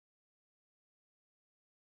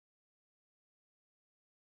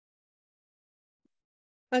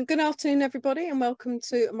And good afternoon, everybody, and welcome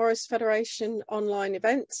to a Morris Federation online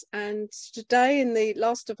event. And today, in the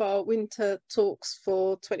last of our winter talks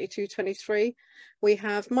for 22-23, we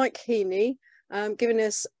have Mike Heaney giving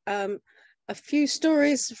us a few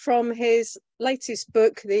stories from his latest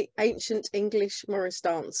book, The Ancient English Morris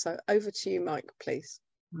Dance. So over to you, Mike, please.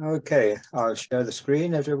 Okay, I'll share the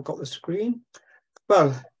screen. Has everyone got the screen?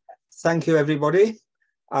 Well, thank you, everybody.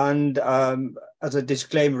 And as a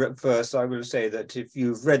disclaimer at first, I will say that if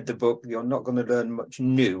you've read the book, you're not going to learn much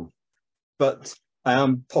new. But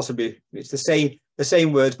possibly, it's the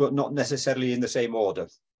same words, but not necessarily in the same order.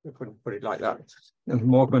 We couldn't put it like that. A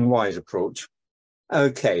Morgan Wise approach.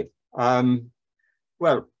 Okay.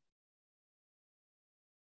 Well,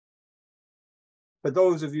 for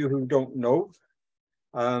those of you who don't know,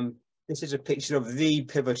 this is a picture of the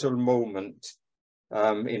pivotal moment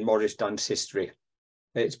in Morris dance history.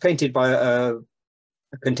 It's painted by a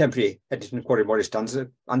contemporary Headington Quarry Morris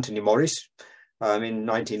dancer, Anthony Morris, in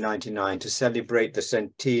 1999 to celebrate the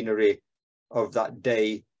centenary of that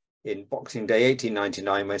day in Boxing Day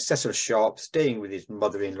 1899, when Cecil Sharp, staying with his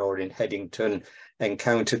mother-in-law in Headington,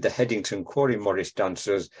 encountered the Headington Quarry Morris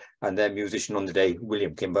dancers and their musician on the day,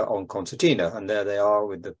 William Kimber, on concertina. And there they are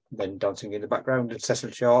with the men dancing in the background, and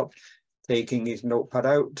Cecil Sharp taking his notepad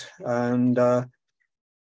out, and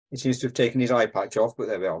he seems to have taken his eye patch off, but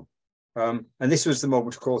there we are. And this was the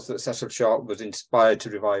moment, of course, that Cecil Sharp was inspired to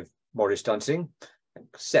revive Morris dancing,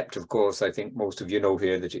 except, of course, I think most of you know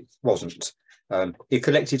here that it wasn't. He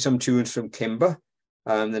collected some tunes from Kimber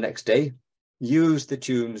the next day, used the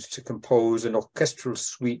tunes to compose an orchestral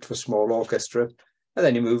suite for small orchestra, and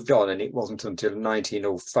then he moved on. And it wasn't until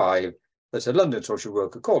 1905 that a London social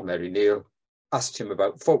worker called Mary Neal asked him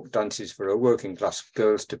about folk dances for her working class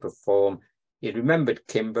girls to perform. He remembered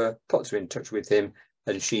Kimber, put her in touch with him,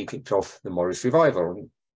 and she kicked off the Morris revival,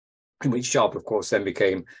 in which Sharp, of course, then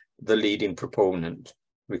became the leading proponent,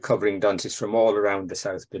 recovering dances from all around the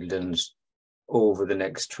South Midlands over the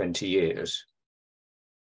next 20 years.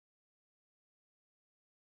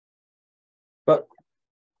 But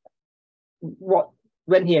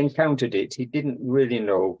when he encountered it, he didn't really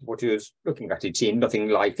know what he was looking at. He'd seen nothing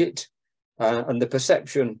like it. And the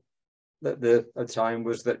perception at the time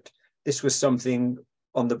was that this was something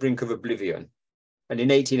on the brink of oblivion. And in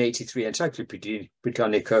 1883, Encyclopaedia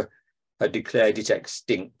Britannica had declared it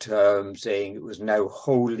extinct, saying it was now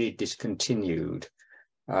wholly discontinued.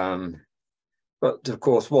 But of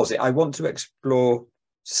course, was it? I want to explore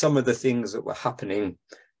some of the things that were happening,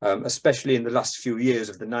 especially in the last few years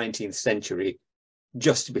of the 19th century,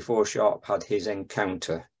 just before Sharp had his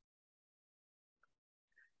encounter.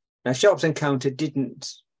 Now, Sharp's encounter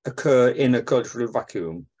didn't occur in a cultural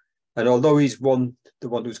vacuum. And although he's the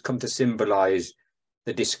one who's come to symbolise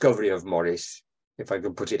the discovery of Morris, if I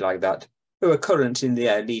can put it like that, there were currents in the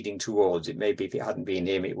air leading towards it. Maybe if it hadn't been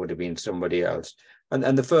him, it would have been somebody else.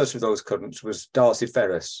 And the first of those currents was Darcy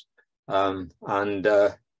Ferris. He was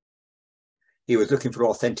looking for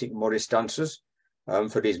authentic Morris dancers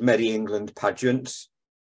for his Merry England pageants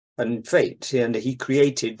and fate. And he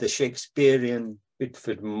created the Shakespearean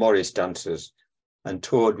Bidford Morris dancers and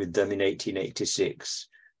toured with them in 1886.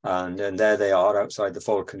 And there they are outside the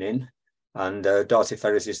Falcon Inn. And Darcy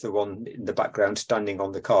Ferris is the one in the background standing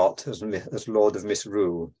on the cart as Lord of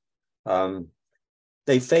Misrule.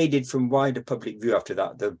 They faded from wider public view after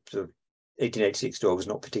that. The 1886 tour was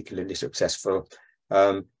not particularly successful,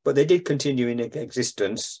 but they did continue in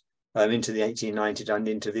existence into the 1890s and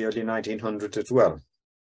into the early 1900s as well.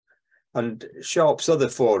 And Sharp's other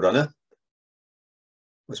forerunner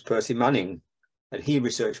was Percy Manning, and he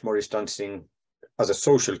researched Morris dancing as a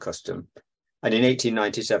social custom, and in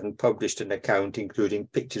 1897 published an account including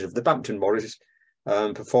pictures of the Bampton Morris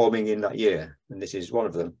performing in that year, and this is one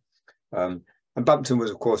of them. And Bampton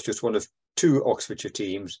was, of course, just one of two Oxfordshire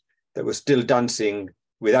teams that were still dancing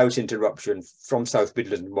without interruption from South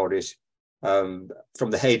Midlands Morris from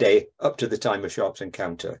the heyday up to the time of Sharp's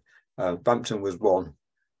encounter. Bampton was one,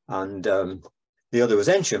 and the other was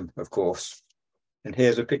Ensham, of course. And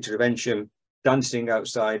here's a picture of Ensham dancing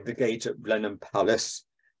outside the gate at Blenheim Palace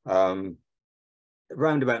around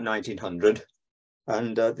about 1900.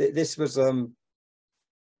 And this was a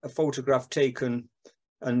photograph taken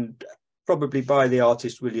and probably by the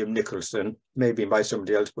artist William Nicholson, maybe by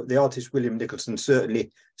somebody else, but the artist William Nicholson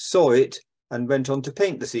certainly saw it and went on to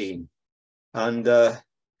paint the scene. And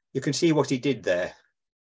you can see what he did there.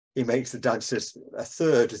 He makes the dancers a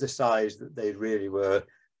third the size that they really were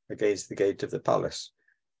against the gate of the palace.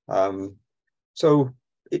 So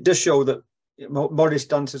it does show that Morris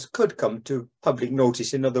dancers could come to public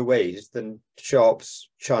notice in other ways than Sharp's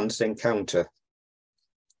chance encounter.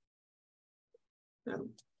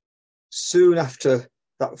 Soon after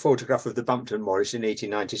that photograph of the Bampton Morris in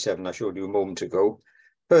 1897 I showed you a moment ago,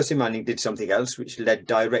 Percy Manning did something else which led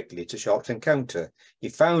directly to Sharp's encounter. He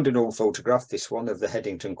found an old photograph, this one, of the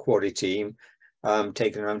Headington quarry team,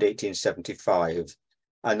 taken around 1875.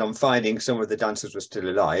 And on finding some of the dancers were still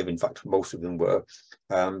alive, in fact, most of them were,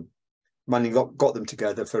 Manning got them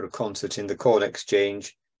together for a concert in the Corn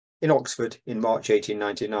Exchange in Oxford in March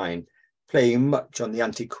 1899, playing much on the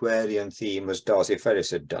antiquarian theme as Darcy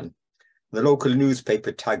Ferris had done. The local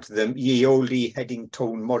newspaper tagged them Ye Olde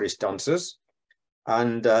Headington Morris Dancers,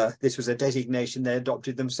 and this was a designation they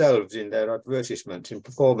adopted themselves in their advertisements and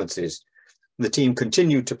performances. The team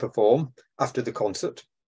continued to perform after the concert,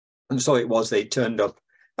 and so it was they turned up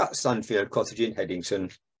at Sandfield Cottage in Headington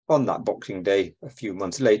on that Boxing Day a few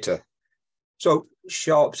months later. So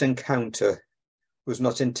Sharp's encounter was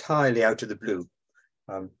not entirely out of the blue.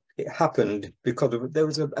 It happened because there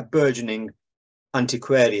was a burgeoning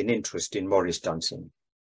antiquarian interest in Morris dancing.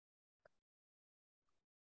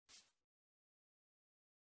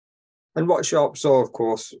 And what Sharp saw, of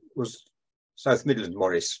course, was South Midland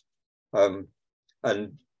Morris. And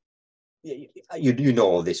you know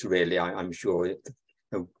all this, really, I'm sure.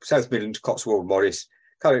 South Midland Cotswold Morris,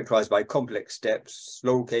 characterised by complex steps,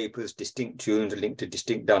 slow capers, distinct tunes linked to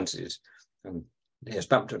distinct dances. Here's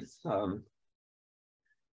Bampton.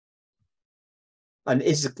 And it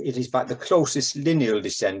is in fact the closest lineal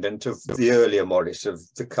descendant of the earlier Morris, of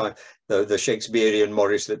the Shakespearean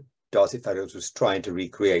Morris that Darcy Ferris was trying to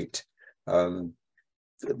recreate.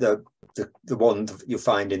 The one that you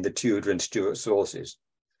find in the Tudor and Stuart sources.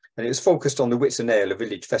 And it was focused on the Whitsun Ale, a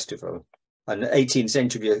village festival. An 18th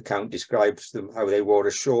century account describes them how they wore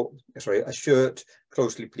a shirt,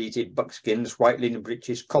 closely pleated buckskins, white linen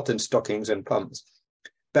breeches, cotton stockings and pumps.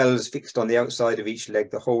 Bells fixed on the outside of each leg,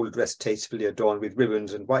 the whole dress tastefully adorned with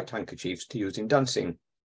ribbons and white handkerchiefs to use in dancing.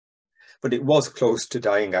 But it was close to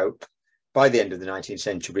dying out by the end of the 19th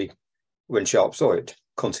century when Sharp saw it,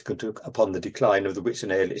 consequent upon the decline of the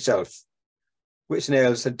Whitsun Ale itself. Whitsun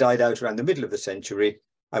ales had died out around the middle of the century,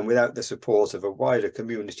 and without the support of a wider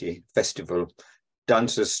community festival,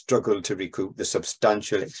 dancers struggled to recoup the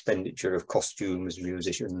substantial expenditure of costumes,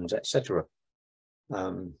 musicians, etc.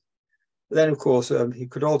 Then, of course, he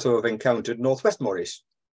could also have encountered Northwest Morris,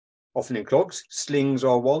 often in clogs, slings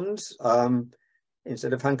or wands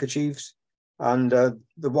instead of handkerchiefs. And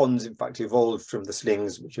the wands, in fact, evolved from the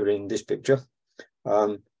slings, which are in this picture.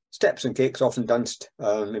 Steps and kicks often danced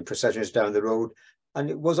in processions down the road. And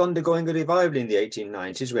it was undergoing a revival in the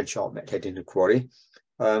 1890s when Sharp met Headington Quarry.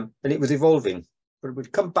 And it was evolving. But we'll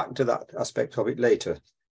come back to that aspect of it later.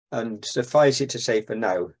 And suffice it to say for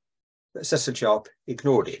now that Cecil Sharp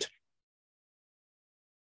ignored it.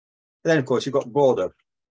 Then, of course, you've got Border.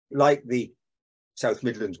 Like the South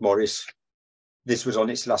Midlands Morris, this was on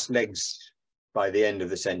its last legs by the end of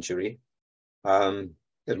the century. It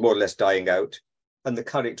was more or less dying out. And the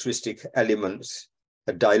characteristic elements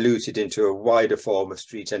had diluted into a wider form of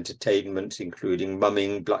street entertainment, including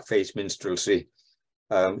mumming, blackface minstrelsy,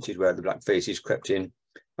 which is where the blackfaces crept in.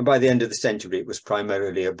 And by the end of the century, it was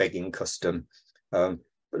primarily a begging custom. But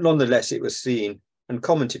nonetheless, it was seen and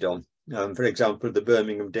commented on. For example, the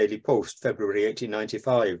Birmingham Daily Post, February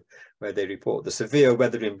 1895, where they report the severe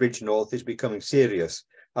weather in Bridgnorth is becoming serious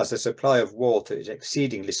as the supply of water is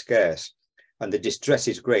exceedingly scarce and the distress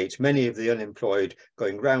is great, many of the unemployed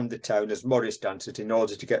going round the town as Morris dancers in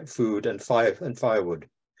order to get food and firewood.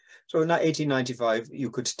 So in that 1895,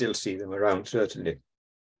 you could still see them around, certainly. Of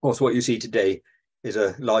course, what you see today is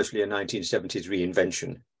largely a 1970s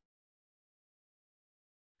reinvention.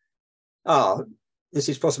 This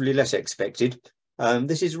is possibly less expected.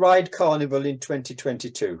 This is Ride Carnival in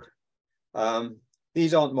 2022.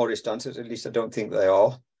 These aren't Morris dancers, at least I don't think they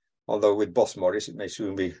are, although with Boss Morris, it may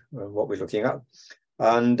soon be what we're looking at.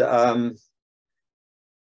 And I'm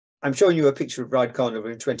showing you a picture of Ride Carnival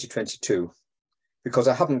in 2022 because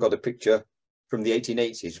I haven't got a picture from the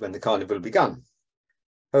 1880s when the carnival began.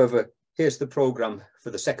 However, here's the programme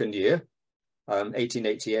for the second year,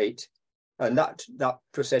 1888. And that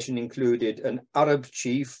procession included an Arab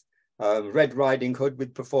chief, Red Riding Hood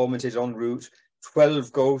with performances en route,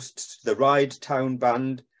 12 ghosts, the Ride Town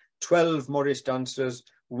Band, 12 Morris dancers,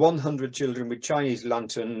 100 children with Chinese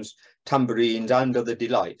lanterns, tambourines and other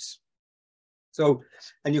delights. So,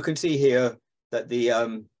 and you can see here that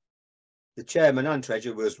the chairman and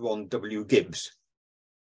treasurer was one W. Gibbs.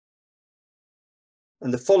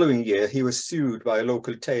 And the following year, he was sued by a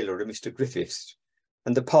local tailor, a Mr. Griffiths.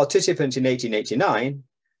 And the participants in 1889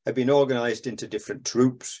 had been organised into different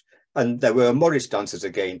troupes, and there were Morris dancers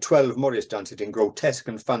again, 12 Morris dancers in grotesque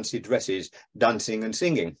and fancy dresses, dancing and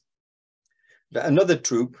singing. Another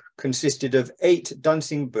troupe consisted of 8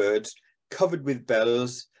 dancing birds covered with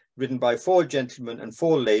bells, ridden by 4 gentlemen and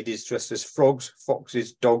 4 ladies dressed as frogs,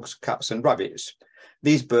 foxes, dogs, cats and rabbits.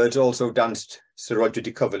 These birds also danced Sir Roger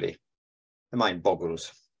de Coverley. The mind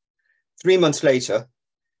boggles. 3 months later,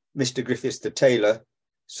 Mr. Griffiths the tailor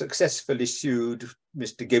successfully sued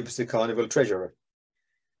Mr. Gibbs, the carnival treasurer.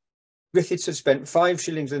 Griffiths had spent 5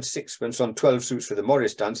 shillings and 6pence on 12 suits for the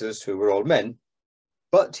Morris dancers, who were all men,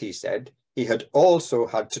 but, he said, he had also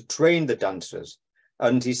had to train the dancers.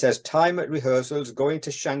 And he says, time at rehearsals, going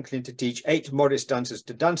to Shanklin to teach 8 Morris dancers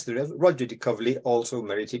to dance the Roger de Coverley also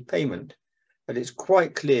merited payment. And it's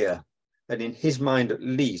quite clear that in his mind at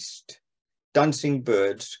least, dancing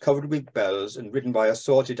birds covered with bells and ridden by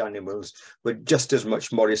assorted animals were just as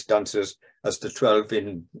much Morris dancers as the 12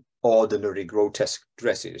 in ordinary grotesque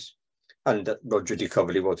dresses. And that Roger de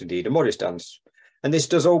Coverley was indeed a Morris dance. And this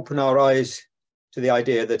does open our eyes to the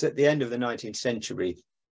idea that at the end of the 19th century,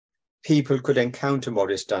 people could encounter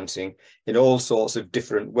Morris dancing in all sorts of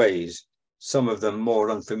different ways, some of them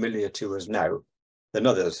more unfamiliar to us now than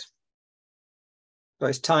others. But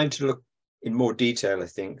it's time to look in more detail, I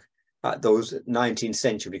think, at those 19th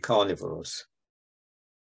century carnivals.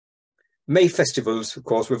 May festivals, of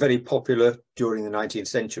course, were very popular during the 19th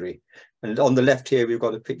century. And on the left here, we've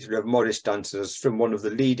got a picture of Morris dancers from one of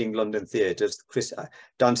the leading London theatres,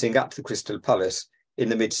 dancing at the Crystal Palace in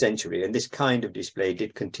the mid-century. And this kind of display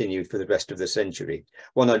did continue for the rest of the century.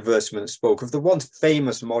 One advertisement spoke of the once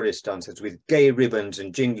famous Morris dancers with gay ribbons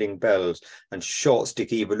and jingling bells and short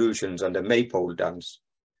stick evolutions and a maypole dance.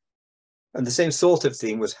 And the same sort of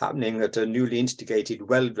thing was happening at a newly instigated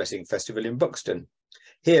well-dressing festival in Buxton.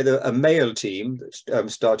 Here, a male team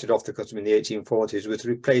that started off the custom in the 1840s was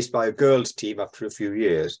replaced by a girls' team after a few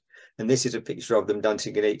years. And this is a picture of them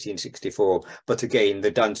dancing in 1864. But again,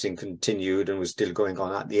 the dancing continued and was still going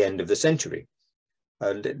on at the end of the century.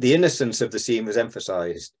 And the innocence of the scene was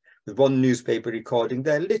emphasised, with one newspaper recording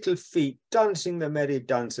their little feet dancing the merry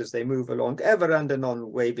dance as they move along, ever and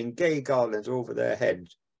anon waving gay garlands over their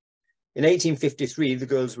heads. In 1853, the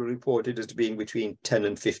girls were reported as being between 10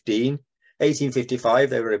 and 15. 1855,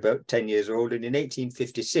 they were about 10 years old, and in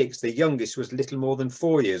 1856, the youngest was little more than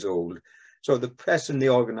 4 years old. So the press and the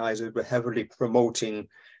organisers were heavily promoting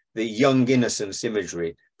the young innocence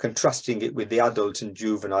imagery, contrasting it with the adult and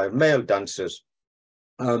juvenile male dancers.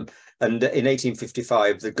 And in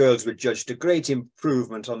 1855, the girls were judged a great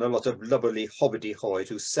improvement on a lot of lubberly hobbity-hoys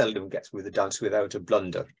who seldom gets with the dance without a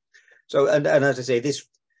blunder. So, and as I say,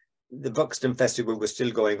 the Buxton Festival was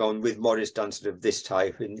still going on with Morris dancers of this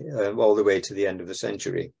type all the way to the end of the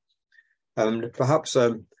century. Perhaps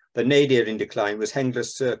the nadir in decline was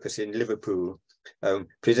Hengler's Circus in Liverpool,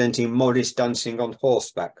 presenting Morris dancing on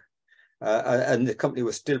horseback. And the company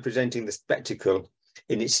was still presenting the spectacle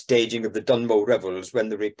in its staging of the Dunmow Revels when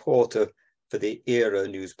the reporter for the Era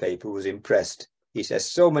newspaper was impressed. He says,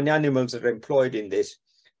 so many animals are employed in this,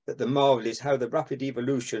 that the marvel is how the rapid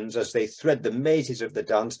evolutions as they thread the mazes of the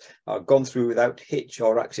dance are gone through without hitch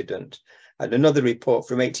or accident. And another report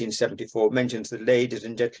from 1874 mentions the ladies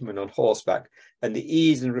and gentlemen on horseback and the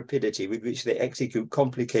ease and rapidity with which they execute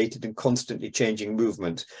complicated and constantly changing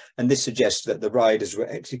movements. And this suggests that the riders were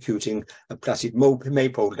executing a placid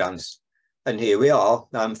maypole dance. And here we are,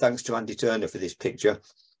 thanks to Andy Turner for this picture.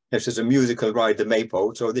 This is a musical ride, the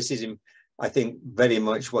maypole. So this is, I think, very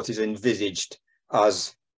much what is envisaged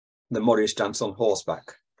as the Morris dance on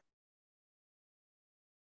horseback.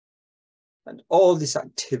 And all this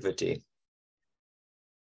activity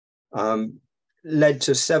led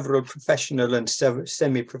to several professional and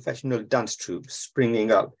semi-professional dance troupes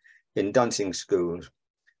springing up in dancing schools.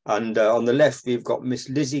 And on the left, we've got Miss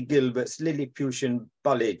Lizzie Gilbert's Lilliputian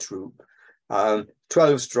Ballet Troupe,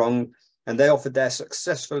 12 strong, and they offered their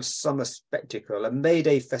successful summer spectacle, a May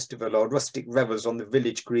Day festival or rustic revels on the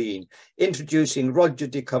village green, introducing Roger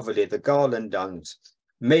de Coverley, the Garland dance,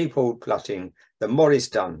 maypole plaiting, the Morris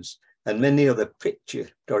dance, and many other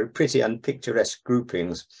pretty and picturesque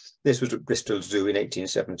groupings. This was at Bristol Zoo in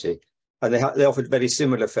 1870. And they offered very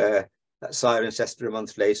similar fare at Cirencester a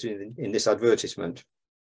month later in this advertisement.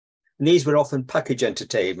 And these were often package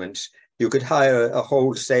entertainments. You could hire a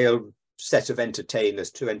wholesale set of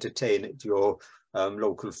entertainers to entertain at your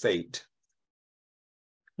local fete.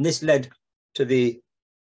 And this led to the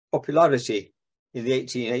popularity in the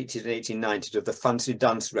 1880s and 1890s of the fancy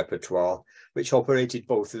dance repertoire, which operated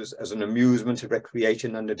both as an amusement, a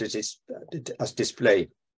recreation, and as display.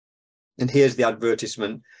 And here's the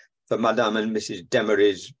advertisement for Madame and Mrs.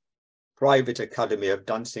 Demery's Private Academy of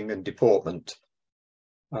Dancing and Deportment.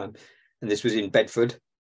 And this was in Bedford.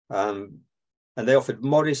 And and they offered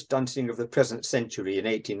Morris dancing of the present century in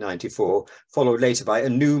 1894, followed later by a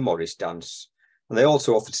new Morris dance. And they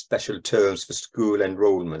also offered special terms for school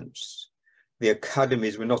enrolments. The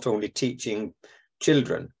academies were not only teaching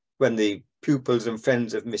children. When the pupils and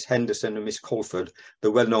friends of Miss Henderson and Miss Colford, the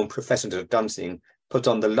well-known professors of dancing, put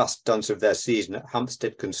on the last dance of their season at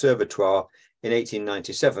Hampstead Conservatoire in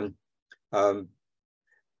 1897,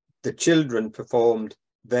 the children performed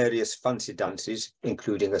various fancy dances,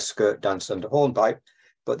 including a skirt dance and a hornpipe,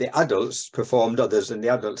 but the adults performed others, and the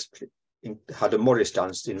adults had a Morris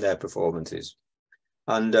dance in their performances.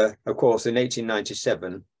 And of course, in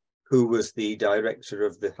 1897, who was the director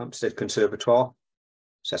of the Hampstead Conservatoire?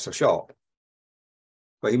 Cecil Sharp.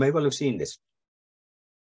 Well, you may well have seen this.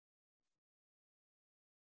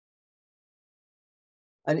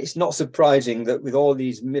 And it's not surprising that with all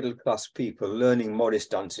these middle-class people learning Morris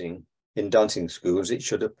dancing in dancing schools, it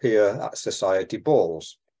should appear at society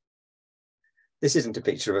balls. This isn't a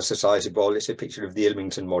picture of a society ball, it's a picture of the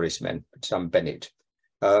Ilmington Morris men, Sam Bennett.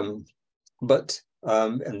 And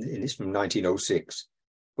it's from 1906.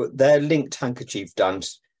 But their linked handkerchief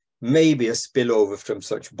dance may be a spillover from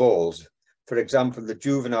such balls. For example, the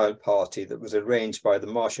juvenile party that was arranged by the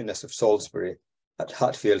Marchioness of Salisbury at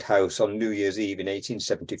Hatfield House on New Year's Eve in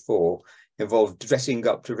 1874 involved dressing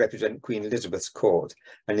up to represent Queen Elizabeth's court,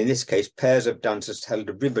 and in this case pairs of dancers held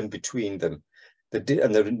a ribbon between them. And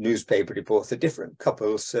the newspaper reports the different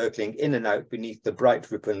couples circling in and out beneath the bright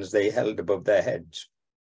ribbons they held above their heads.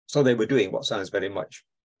 So they were doing what sounds very much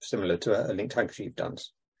similar to a linked handkerchief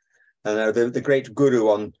dance. And the great guru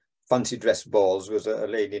on fancy dress balls was a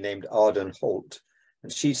lady named Arden Holt,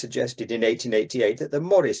 and she suggested in 1888 that the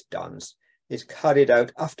Morris dance is carried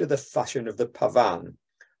out after the fashion of the pavan,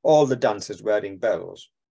 all the dancers wearing bells.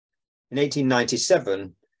 In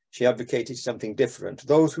 1897, she advocated something different.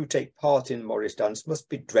 Those who take part in Morris dance must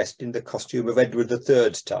be dressed in the costume of Edward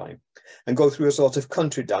III's time and go through a sort of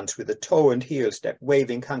country dance with a toe and heel step,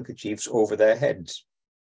 waving handkerchiefs over their heads.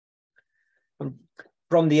 And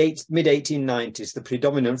from the mid-1890s, the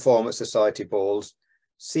predominant form at society balls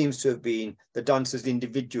seems to have been the dancers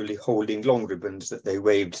individually holding long ribbons that they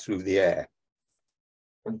waved through the air.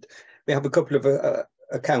 And we have a couple of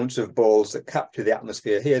accounts of balls that capture the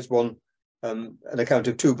atmosphere. Here's one, an account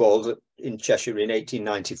of two balls in Cheshire in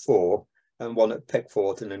 1894, and one at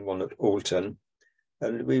Peckforton and one at Oulton.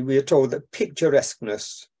 And we are told that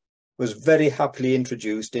picturesqueness was very happily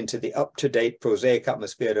introduced into the up-to-date prosaic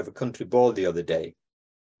atmosphere of a country ball the other day.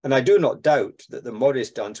 And I do not doubt that the Morris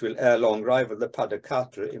dance will ere long rival the pas de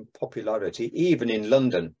quatre in popularity, even in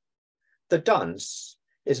London. The dance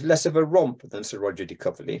is less of a romp than Sir Roger de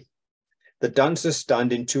Coverley. The dancers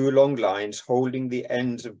stand in two long lines holding the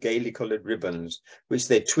ends of gaily coloured ribbons, which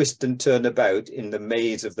they twist and turn about in the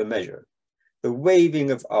maze of the measure. The waving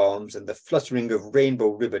of arms and the fluttering of rainbow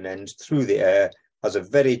ribbon ends through the air has a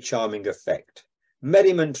very charming effect.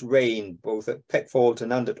 Merriment reigned both at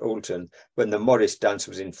Peckforton and at Oulton when the Morris dance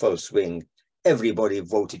was in full swing. Everybody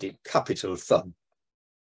voted it capital fun.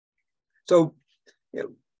 So,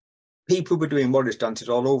 people were doing Morris dances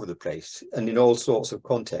all over the place and in all sorts of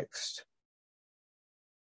contexts.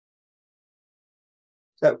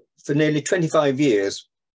 So, for nearly 25 years,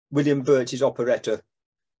 William Birch's operetta,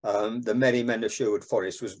 The Merry Men of Sherwood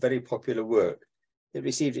Forest, was very popular work. It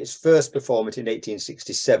received its first performance in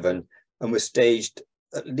 1867 and was staged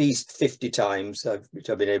at least 50 times,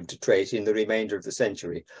 which I've been able to trace in the remainder of the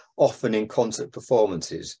century, often in concert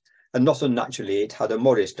performances. And not unnaturally, it had a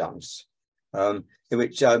Morris dance, in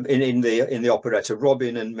which in the operetta,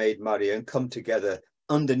 Robin and Maid Marian come together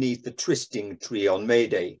underneath the trysting tree on May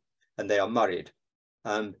Day, and they are married.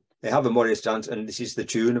 They have a Morris dance, and this is the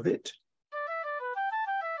tune of it.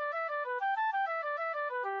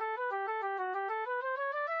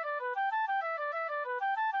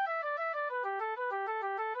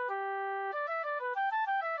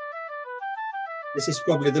 This is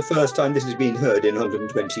probably the first time this has been heard in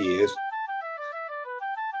 120 years.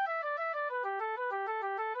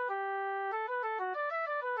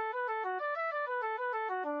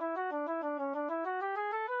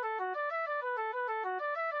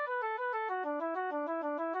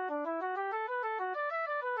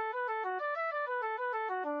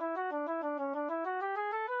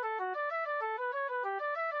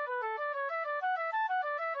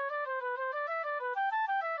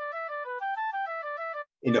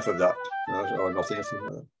 Enough of that. No, or not enough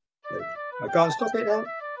of that. I can't stop it now.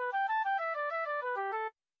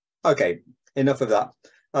 Okay, enough of that.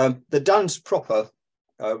 The dance proper,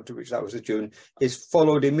 to which that was the tune, is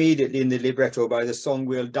followed immediately in the libretto by the song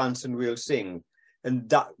We'll Dance and We'll Sing. And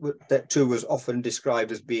that too was often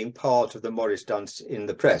described as being part of the Morris dance in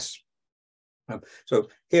the press. So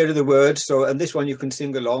here are the words. So, and this one you can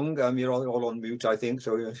sing along. You're all on mute, I think,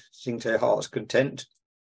 so you sing to your heart's content.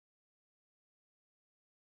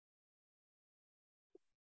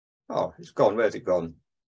 Oh, it's gone. Where's it gone?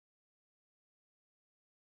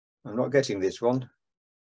 I'm not getting this one.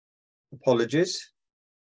 Apologies.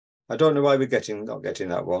 I don't know why we're not getting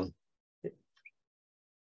that one.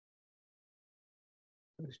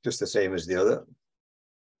 It's just the same as the other.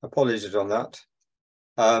 Apologies on that.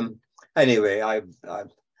 Anyway,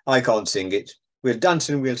 I can't sing it. We'll dance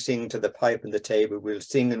and we'll sing to the pipe and the tabor. We'll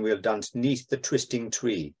sing and we'll dance neath the twisting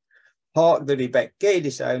tree. Hark the rebeck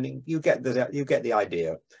gaily sounding. You get the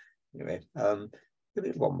idea. Anyway, give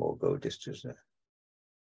it one more go, just as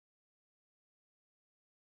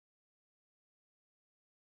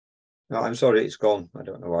no, I'm sorry, it's gone. I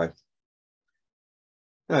don't know why.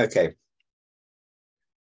 Okay.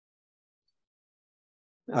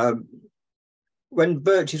 When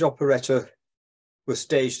Birch's operetta was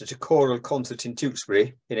staged at a choral concert in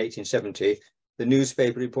Tewkesbury in 1870, the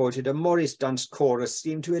newspaper reported a Morris dance chorus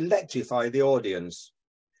seemed to electrify the audience,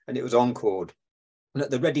 and it was encored. And at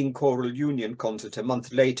the Reading Choral Union concert a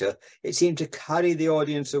month later, it seemed to carry the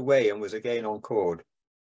audience away and was again encored.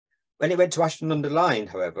 When it went to Ashton-under-Lyne,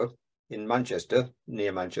 however, in Manchester,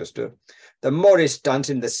 near Manchester, the Morris dance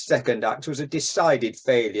in the second act was a decided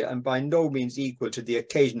failure and by no means equal to the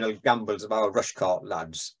occasional gambols of our rushcart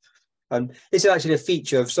lads. And this is actually a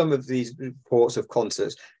feature of some of these reports of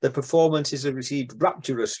concerts. The performances are received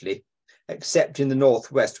rapturously, except in the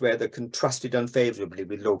Northwest, where they're contrasted unfavourably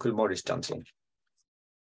with local Morris dancing.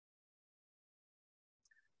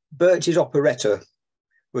 Birch's operetta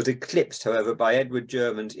was eclipsed, however, by Edward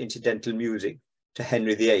German's incidental music to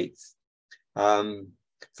Henry VIII,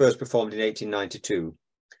 first performed in 1892.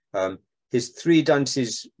 His three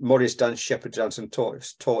dances, Morris dance, shepherd dance and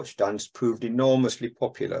torch dance, proved enormously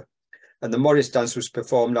popular. And the Morris dance was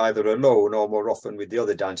performed either alone or more often with the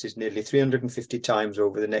other dances nearly 350 times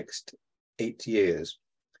over the next 8 years.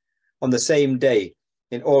 On the same day,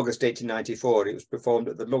 in August 1894, it was performed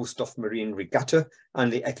at the Lowestoft Marine Regatta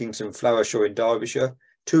and the Extinction Flower Show in Derbyshire.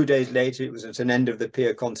 2 days later, it was at an end of the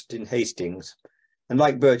pier concert in Hastings. And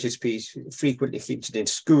like Birch's piece, it frequently featured in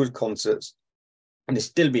school concerts and is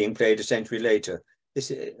still being played a century later.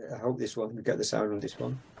 I hope this one, we get the sound on this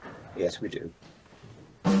one. Yes, we do.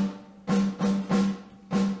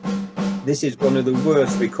 This is one of the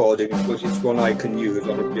worst recordings because it's one I can use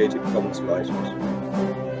on a Creative Commons license.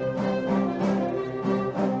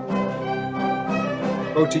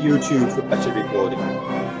 Go to YouTube for better recording.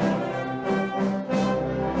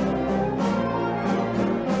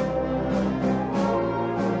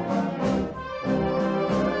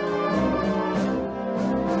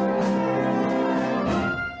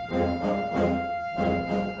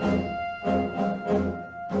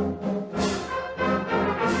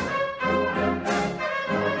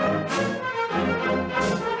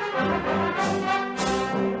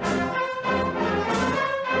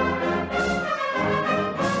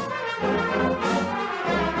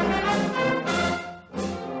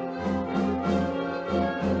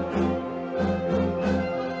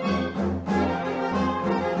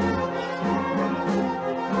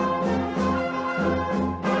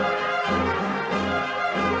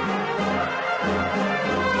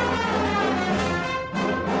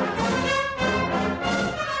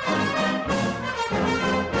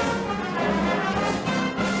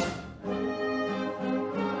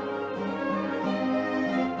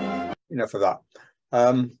 Enough of that.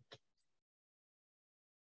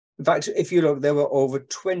 In fact, if you look, there were over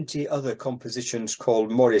 20 other compositions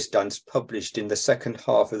called Morris dance published in the second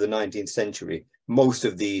half of the 19th century, most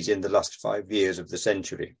of these in the last 5 years of the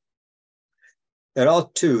century. There are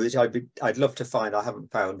two that I'd love to find, I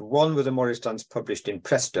haven't found. One was a Morris dance published in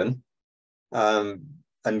Preston,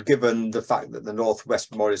 and given the fact that the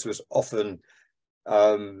Northwest Morris was often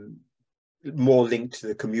more linked to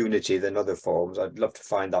the community than other forms, I'd love to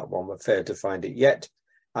find that one, but failed to find it yet.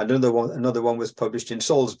 And another one was published in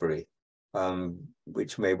Salisbury,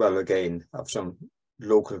 which may well again have some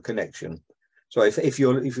local connection. So if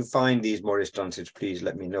you find these Morris dances, please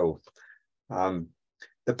let me know.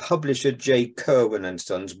 The publisher J. Kerwin and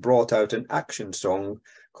Sons brought out an action song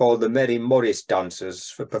called the Merry Morris Dancers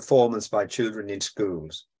for performance by children in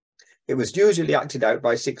schools. It was usually acted out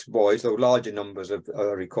by 6 boys, though larger numbers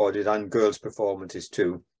are recorded, and girls' performances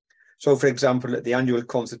too. So, for example, at the annual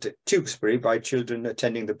concert at Tewkesbury by children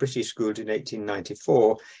attending the British schools in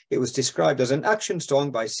 1894, it was described as an action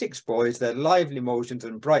song by 6 boys, their lively motions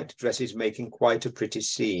and bright dresses making quite a pretty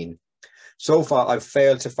scene. So far, I've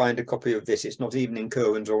failed to find a copy of this. It's not even in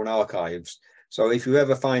Kerwin's own archives. So if you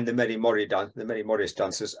ever find the Merry Morris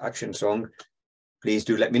Dancers action song, please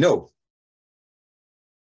do let me know.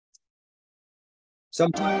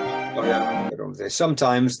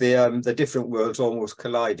 Sometimes the different worlds almost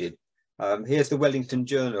collided. Here's the Wellington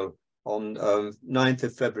Journal on 9th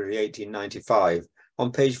of February 1895.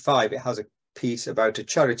 On page 5, it has a piece about a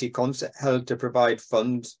charity concert held to provide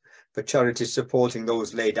funds for charities supporting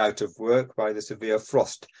those laid out of work by the severe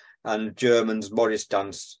frost, and German's Morris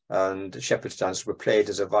dance and Shepherd's dance were played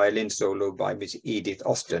as a violin solo by Miss Edith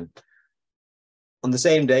Austen. On the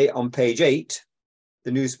same day, on page 8,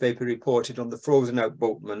 the newspaper reported on the frozen out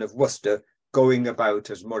boatmen of Worcester going about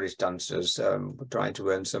as Morris dancers, trying to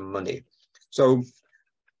earn some money. So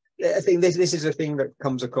I think this is a thing that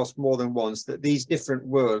comes across more than once, that these different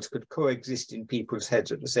worlds could coexist in people's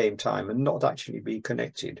heads at the same time and not actually be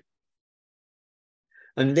connected.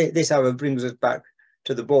 And this, however, brings us back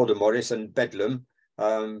to the Border Morris and Bedlam.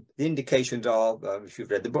 The indications are, if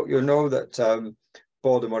you've read the book, you'll know that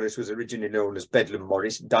Border Morris was originally known as Bedlam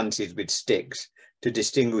Morris, dances with sticks, to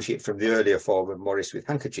distinguish it from the earlier form of Morris with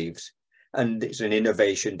handkerchiefs. And it's an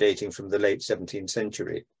innovation dating from the late 17th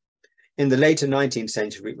century. In the later 19th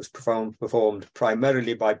century, it was performed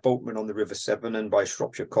primarily by boatmen on the River Severn and by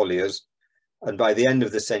Shropshire colliers. And by the end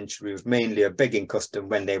of the century, it was mainly a begging custom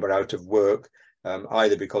when they were out of work,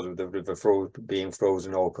 either because of the river being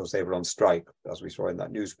frozen or because they were on strike, as we saw in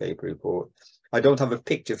that newspaper report. I don't have a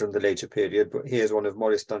picture from the later period, but here's one of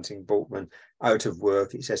Morris dancing boatmen out of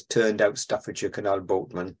work. It says turned out Staffordshire Canal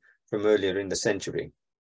boatman from earlier in the century.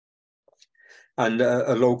 And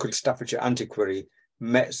a local Staffordshire antiquary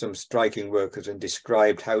met some striking workers and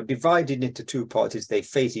described how, divided into two parties, they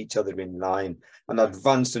face each other in line and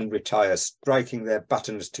advance and retire, striking their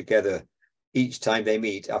batons together each time they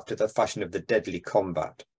meet after the fashion of the deadly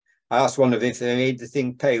combat. I asked one of them if they made the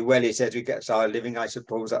thing pay. Well, he says, we get our living. I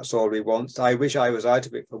suppose that's all we want. I wish I was out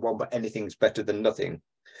of it for one, but anything's better than nothing.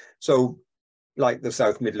 So, like the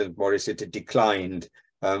South Midland Morris, it had declined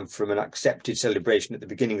from an accepted celebration at the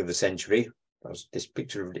beginning of the century. That's this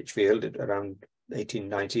picture of Lichfield at around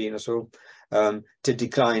 1819 or so, to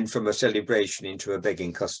decline from a celebration into a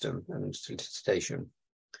begging custom and solicitation.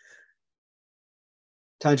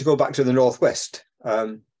 Time to go back to the Northwest.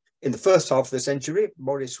 In the first half of the century,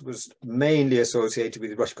 Morris was mainly associated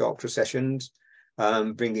with rushcart processions,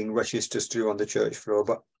 bringing rushes to strew on the church floor.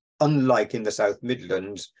 But unlike in the South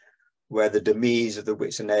Midlands, where the demise of the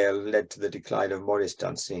Whitsun ale led to the decline of Morris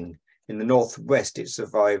dancing, in the Northwest it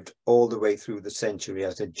survived all the way through the century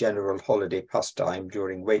as a general holiday pastime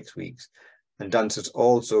during Wakes weeks, and dancers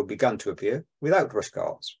also began to appear without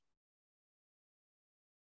rushcarts.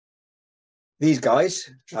 These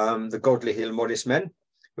guys, the Godley Hill Morris men,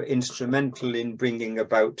 were instrumental in bringing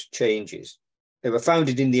about changes. They were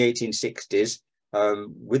founded in the 1860s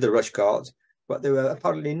with a rushcart, but they were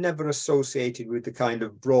apparently never associated with the kind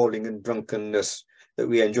of brawling and drunkenness that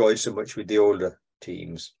we enjoyed so much with the older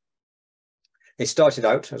teams. They started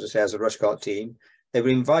out, as I say, as a rushcart team. They were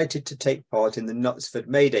invited to take part in the Knutsford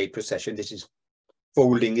May Day procession. This is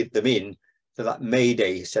folding them in to that May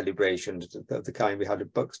Day celebration of the kind we had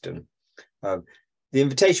at Buxton. The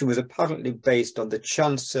invitation was apparently based on the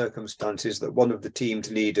chance circumstances that one of the team's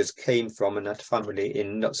leaders came from and had family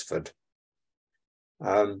in Knutsford.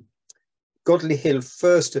 Godley Hill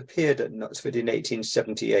first appeared at Knutsford in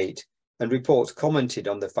 1878, and reports commented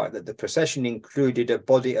on the fact that the procession included a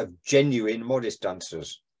body of genuine Morris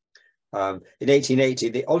dancers. In 1880,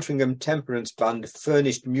 the Altrincham Temperance Band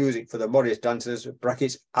furnished music for the Morris dancers,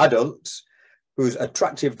 brackets adults, whose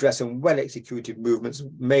attractive dress and well-executed movements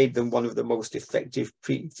made them one of the most effective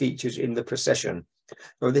features in the procession.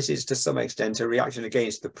 So this is to some extent a reaction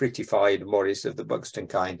against the prettified Morris of the Buxton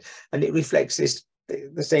kind, and it reflects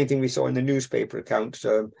the same thing we saw in the newspaper account,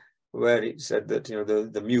 where it said that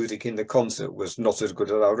the music in the concert was not as good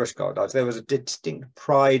as our rushcart dance. There was a distinct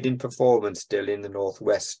pride in performance still in the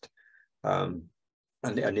Northwest, and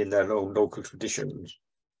in their own local traditions.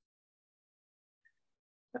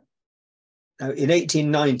 Now, in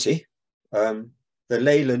 1890, the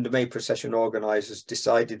Leyland May procession organisers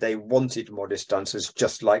decided they wanted Morris dancers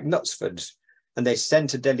just like Knutsford's, and they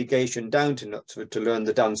sent a delegation down to Knutsford to learn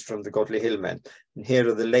the dance from the Godley Hill men. And here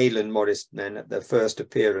are the Leyland Morris men at their first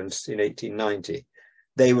appearance in 1890.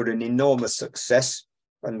 They were an enormous success,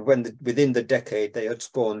 and within the decade, they had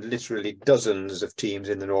spawned literally dozens of teams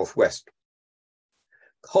in the Northwest.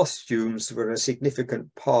 Costumes were a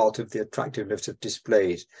significant part of the attractiveness of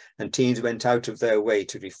displays, and teams went out of their way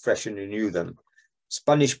to refresh and renew them.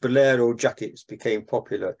 Spanish bolero jackets became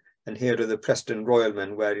popular, and here are the Preston Royal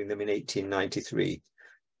men wearing them in 1893.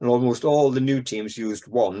 And almost all the new teams used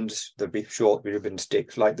wands, the short ribbon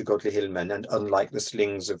sticks, like the Godley Hill men, and unlike the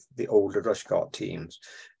slings of the older rushcart teams.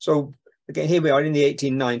 So Again, here we are in the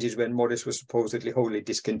 1890s when Morris was supposedly wholly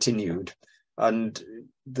discontinued. And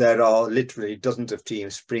there are literally dozens of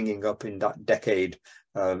teams springing up in that decade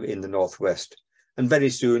in the Northwest. And very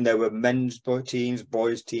soon there were men's teams,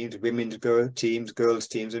 boys teams, women's teams, girls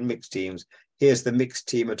teams, and mixed teams. Here's the mixed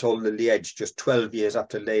team at Alder Edge, just 12 years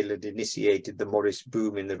after Leyland initiated the Morris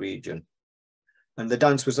boom in the region. And the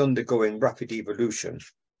dance was undergoing rapid evolution.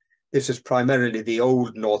 This was primarily the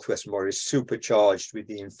old Northwest Morris, supercharged with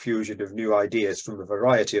the infusion of new ideas from a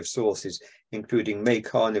variety of sources, including May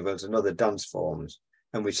carnivals and other dance forms,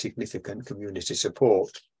 and with significant community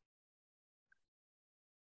support.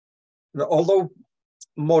 Although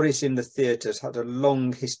Morris in the theatres had a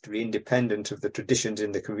long history independent of the traditions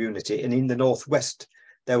in the community, and in the Northwest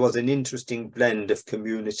there was an interesting blend of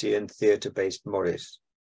community and theatre-based Morris.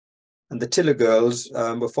 And the Tiller Girls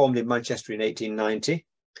were formed in Manchester in 1890,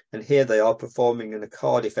 and here they are performing in a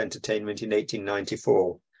Cardiff entertainment in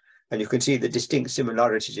 1894. And you can see the distinct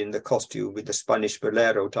similarities in the costume with the Spanish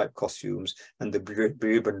bolero type costumes and the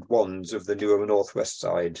Brabant wands of the newer Northwest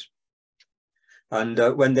side. And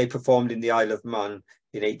when they performed in the Isle of Man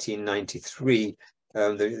in 1893,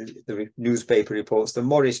 the newspaper reports the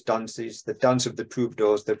Morris dances, the dance of the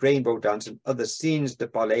troubadours, the rainbow dance, and other scenes de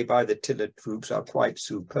ballet by the Tiller troops are quite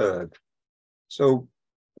superb. So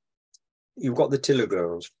you've got the Tiller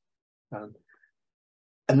Girls.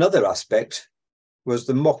 Another aspect was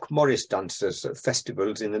the mock Morris dancers at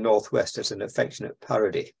festivals in the Northwest as an affectionate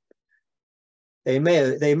parody. They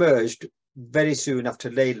emerged very soon after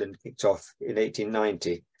Leyland kicked off in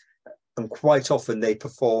 1890, and quite often they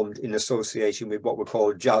performed in association with what were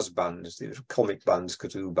called jazz bands. These were comic bands,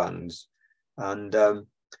 kazoo bands. And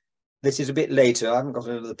this is a bit later. I haven't got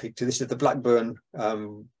another picture. This is the Blackburn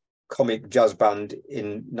comic jazz band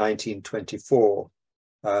in 1924.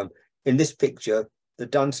 In this picture, the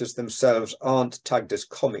dancers themselves aren't tagged as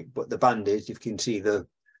comic, but the band is. You can see the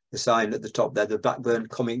sign at the top there, the Blackburn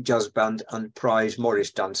Comic Jazz Band and Prize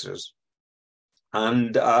Morris Dancers.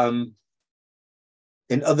 And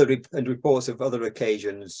in other reports of other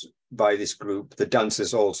occasions by this group, the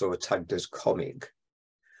dancers also are tagged as comic.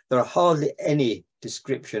 There are hardly any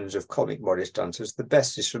descriptions of comic Morris dancers. The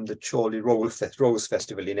best is from the Chorley Rose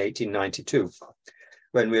Festival in 1892,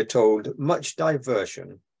 when we're told much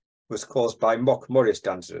diversion was caused by mock Morris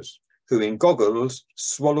dancers, who in goggles,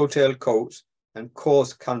 swallowtail coats, and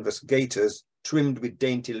coarse canvas gaiters trimmed with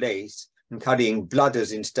dainty lace and carrying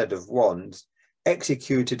bladders instead of wands,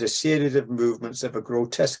 executed a series of movements of a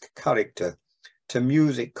grotesque character to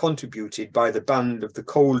music contributed by the band of the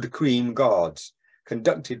Cold Cream Guards,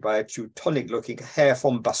 conducted by a Teutonic-looking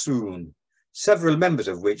hair-from bassoon, several members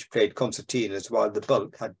of which played concertinas while the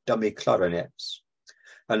bulk had dummy clarinets.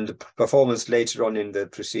 And the performance later on in the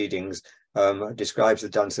proceedings describes the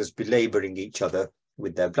dancers belabouring each other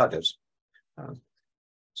with their bladders.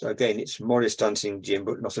 So again, it's Morris dancing, Jim,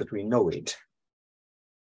 but not as we know it.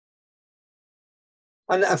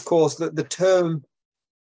 And of course, the term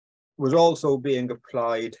was also being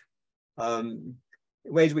applied in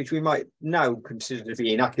ways which we might now consider to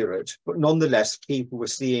be inaccurate, but nonetheless, people were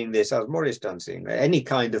seeing this as Morris dancing. Any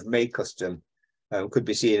kind of May custom could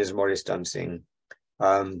be seen as Morris dancing.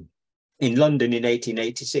 In London in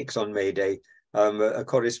 1886 on May Day, a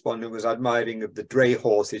correspondent was admiring of the dray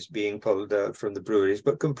horses being pulled from the breweries,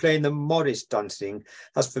 but complained that Morris dancing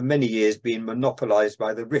has for many years been monopolised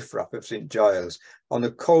by the riffraff of St Giles. On a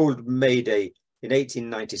cold May Day in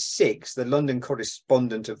 1896, the London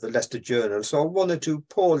correspondent of the Leicester Journal saw one or two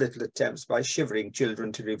poor little attempts by shivering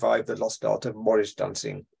children to revive the lost art of Morris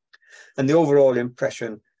dancing. And the overall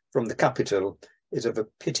impression from the capital is of a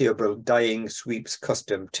pitiable dying sweeps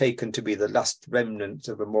custom taken to be the last remnants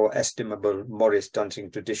of a more estimable Morris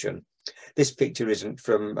dancing tradition. This picture isn't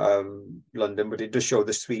from London, but it does show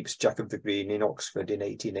the sweeps Jack of the Green in Oxford in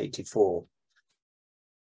 1884.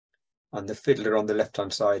 And the fiddler on the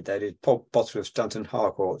left-hand side there is Potter of Stanton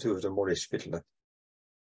Harcourt, who was a Morris fiddler.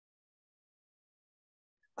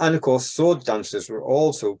 And of course, sword dancers were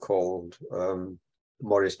also called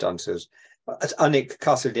Morris dancers. At Alnwick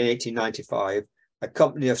Castle in 1895, a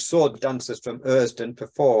company of sword dancers from Ursden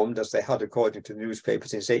performed, as they had according to the newspaper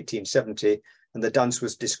since 1870, and the dance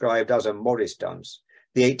was described as a Morris dance.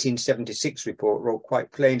 The 1876 report wrote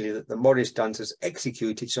quite plainly that the Morris dancers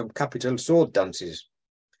executed some capital sword dances.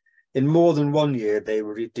 In more than 1 year, they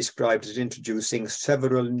were described as introducing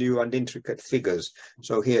several new and intricate figures.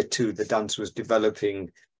 So here too, the dance was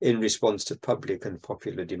developing in response to public and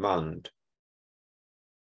popular demand.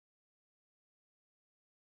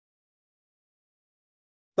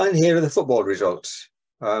 And here are the football results.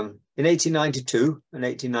 In 1892 and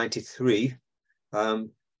 1893,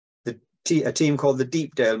 the a team called the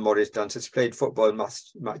Deepdale Morris Dancers played football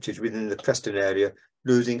matches within the Preston area,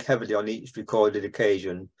 losing heavily on each recorded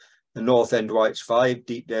occasion. The North End Whites 5,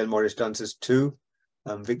 Deepdale Morris Dancers 2,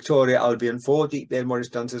 Victoria Albion 4, Deepdale Morris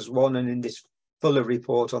Dancers 1, and in this fuller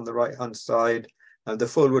report on the right-hand side, the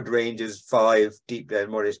Fulwood Rangers 5, Deepdale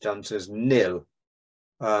Morris Dancers 0.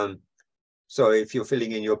 So if you're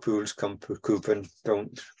filling in your pools coupon,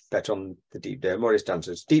 don't bet on the Deepdale Morris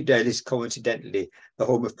Dancers. Deepdale is coincidentally the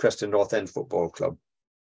home of Preston North End Football Club.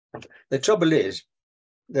 The trouble is,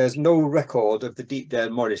 there's no record of the Deepdale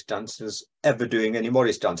Morris Dancers ever doing any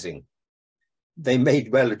Morris dancing. They may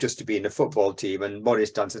well just have been a football team, and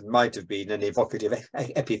Morris Dancers might have been an evocative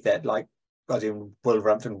epithet like as in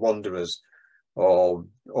Wolverhampton Wanderers or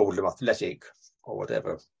Oldham Athletic or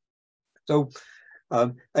whatever. So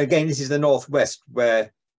again, this is the Northwest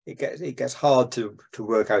where it gets hard to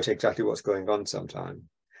work out exactly what's going on sometimes.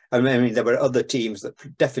 I mean, there were other teams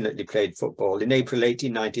that definitely played football. In April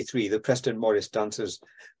 1893, the Preston Morris Dancers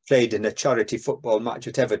played in a charity football match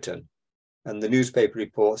at Everton. And the newspaper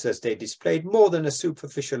report says they displayed more than a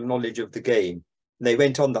superficial knowledge of the game. And they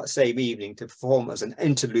went on that same evening to perform as an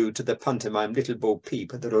interlude to the pantomime Little Bo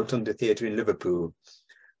Peep at the Rotunda Theatre in Liverpool.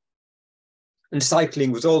 And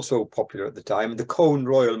cycling was also popular at the time. The Cone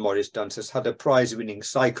Royal Morris Dancers had a prize-winning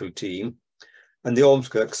cycle team, and the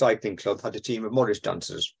Ormskirk Cycling Club had a team of Morris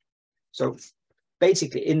Dancers. So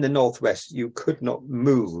basically, in the Northwest, you could not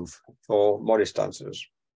move for Morris Dancers.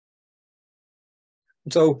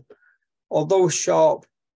 So although Sharp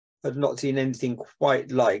had not seen anything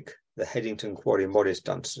quite like the Headington Quarry Morris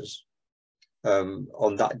Dancers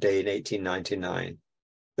on that day in 1899,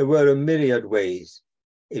 there were a myriad ways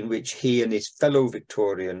in which he and his fellow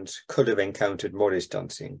Victorians could have encountered Morris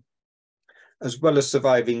dancing. As well as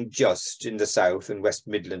surviving just in the South and West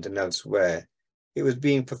Midland and elsewhere, it was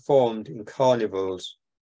being performed in carnivals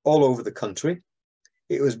all over the country.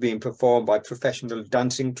 It was being performed by professional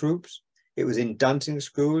dancing troupes. It was in dancing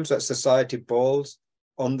schools, at society balls,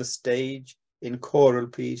 on the stage, in choral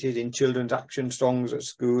pieces, in children's action songs at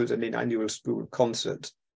schools and in annual school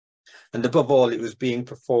concerts. And above all, it was being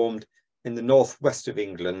performed in the northwest of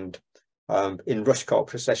England, in rushcart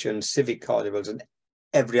processions, civic carnivals, and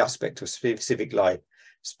every aspect of civic life,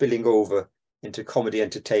 spilling over into comedy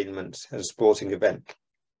entertainment and sporting event.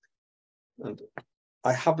 And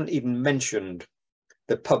I haven't even mentioned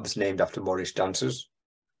the pubs named after Morris dancers,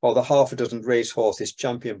 or the half a dozen racehorses,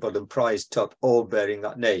 champion bull and prize tub, all bearing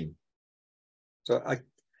that name. So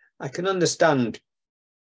I can understand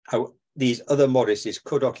how these other Morrises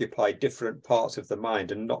could occupy different parts of the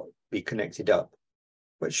mind and not be connected up.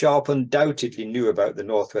 But Sharp undoubtedly knew about the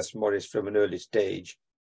Northwest Morris from an early stage,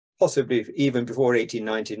 possibly even before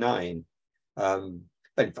 1899.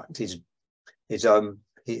 But in fact,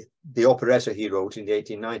 the operetta he wrote in the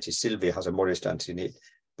 1890s, Sylvia, has a Morris dance in it.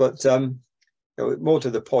 But more to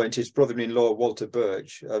the point, his brother-in-law, Walter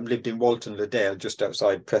Birch, lived in Walton le Dale, just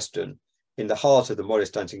outside Preston, in the heart of the Morris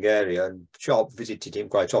dancing area, and Sharp visited him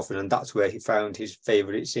quite often, and that's where he found his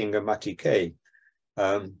favourite singer, Matty Kay.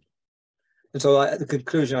 And so the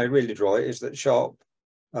conclusion I really draw is that Sharp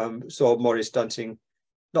saw Morris dancing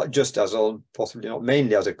not just as, possibly not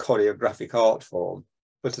mainly as a choreographic art form,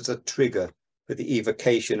 but as a trigger for the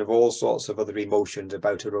evocation of all sorts of other emotions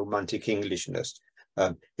about a romantic Englishness,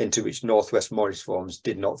 into which Northwest Morris forms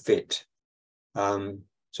did not fit.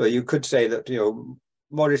 So you could say that,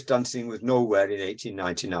 Morris dancing was nowhere in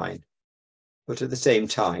 1899, but at the same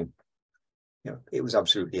time, it was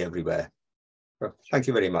absolutely everywhere. So, thank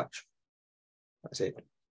you very much. That's it.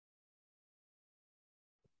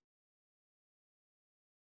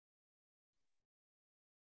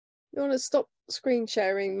 You want to stop screen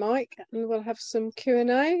sharing, Mike, and we'll have some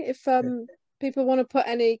Q&A. If people want to put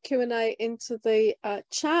any Q&A into the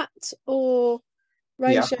chat or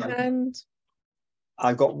raise your hand.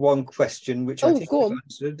 I've got one question which I think was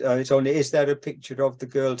answered. It's only, is there a picture of the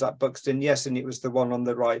girls at Buxton? Yes, and it was the one on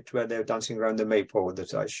the right where they were dancing around the maypole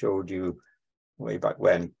that I showed you way back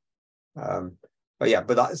when. But yeah,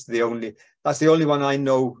 but that's the only one I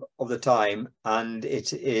know of the time, and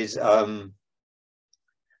it is I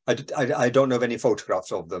don't know of any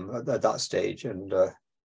photographs of them at that stage, and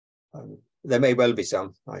there may well be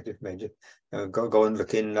some. I just made it. Go and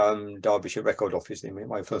look in Derbyshire Record Office. They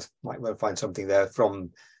might well find something there from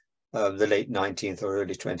the late 19th or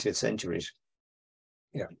early 20th centuries.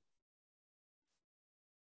 Yeah.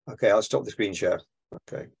 Okay, I'll stop the screen share.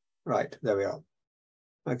 Okay, right, there we are.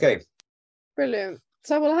 Okay. Brilliant.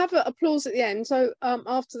 So we'll have an applause at the end. So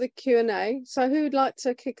after the Q&A. So who would like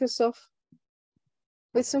to kick us off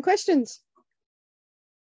with some questions?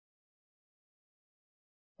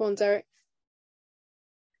 Go on, Derek.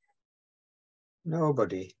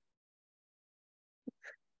 Nobody.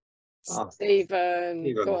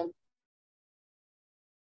 Stephen, go on.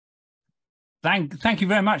 Thank you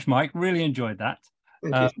very much, Mike. Really enjoyed that.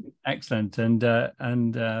 Excellent, and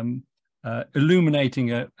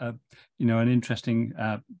illuminating an interesting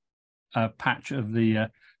patch of the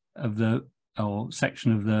or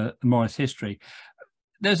section of the Morris history.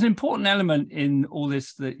 There's an important element in all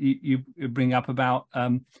this that you bring up about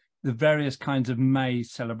the various kinds of May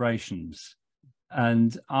celebrations,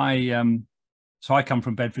 and so I come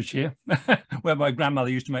from Bedfordshire, where my grandmother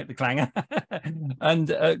used to make the clanger, and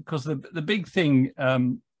because the big thing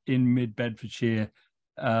in mid Bedfordshire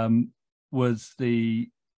was there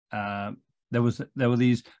were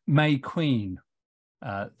these May Queen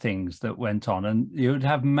things that went on, and you would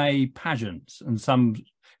have May pageants, and some,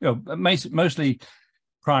 mostly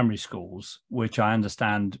primary schools, which I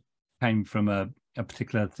understand came from a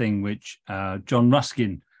particular thing which John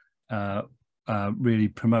Ruskin really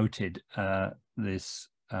promoted. This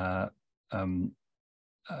sort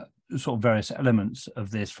of various elements of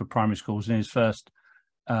this for primary schools in his first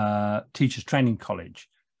teachers training college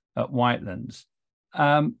at Whitelands.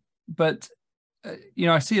 But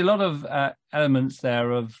I see a lot of elements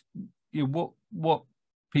there of what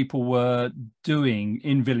people were doing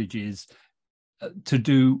in villages to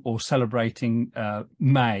do or celebrating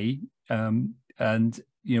May, and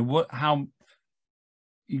how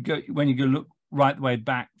you go when you go look right the way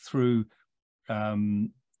back through the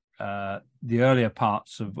earlier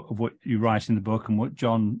parts of what you write in the book and what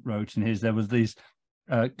John wrote in his. There was this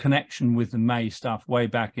connection with the May stuff way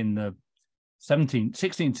back in the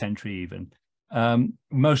 16th century even,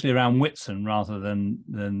 mostly around Whitsun rather than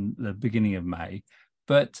the beginning of May.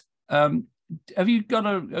 But have you got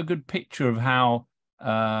a good picture of how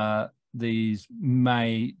these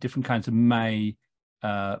different kinds of May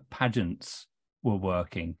pageants were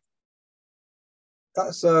working?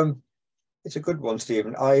 That's it's a good one,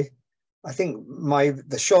 Stephen. I think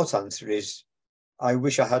the short answer is I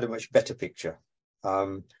wish I had a much better picture.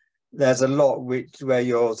 There's a lot where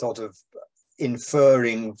you're sort of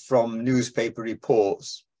inferring from newspaper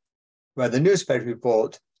reports, where the newspaper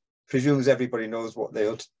report presumes everybody knows what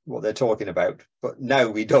they're talking about, but now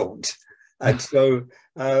we don't. And so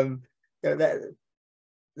there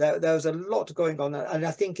was a lot going on, and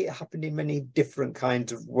I think it happened in many different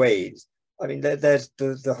kinds of ways. I mean, there's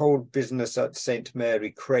the whole business at St.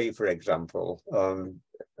 Mary Cray, for example,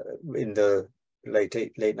 in the late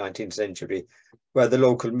 19th century, where the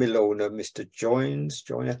local mill owner, Mr.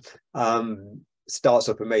 Joyner, starts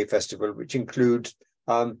up a May festival, which includes,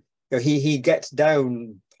 he gets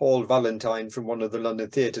down Paul Valentine from one of the London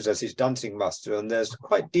theatres as his dancing master, and there's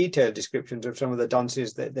quite detailed descriptions of some of the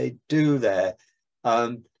dances that they do there.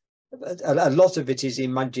 A lot of it is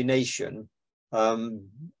imagination,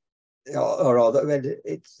 or rather,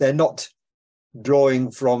 they're not drawing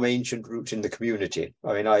from ancient roots in the community.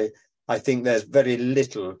 I mean, I think there's very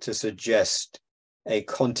little to suggest a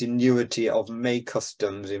continuity of May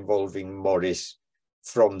customs involving Morris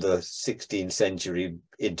from the 16th century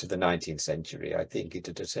into the 19th century. I think it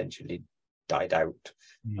had essentially died out.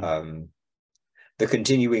 Mm. The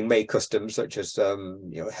continuing May customs, such as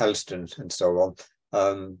Helston and so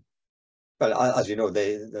on. Well, as you know,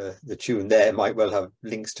 the tune there might well have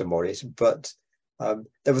links to Morris, but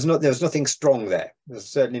there was nothing strong there.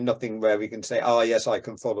 There's certainly nothing where we can say, yes, I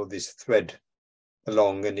can follow this thread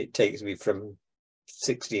along, and it takes me from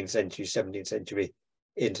 16th century, 17th century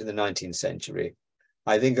into the 19th century.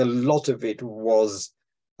 I think a lot of it was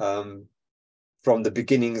from the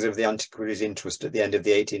beginnings of the antiquaries' interest at the end of the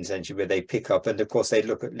 18th century, where they pick up, and of course they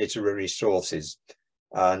look at literary sources,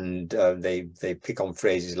 and they pick on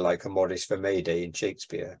phrases like a Morris for May Day in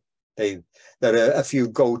Shakespeare. There are a few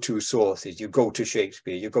go-to sources. You go to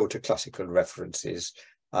Shakespeare, you go to classical references,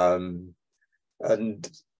 and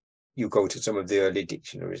you go to some of the early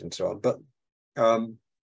dictionaries and so on. But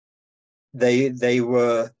they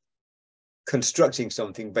were constructing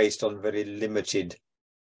something based on very limited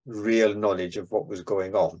real knowledge of what was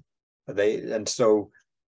going on. And so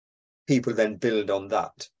people then build on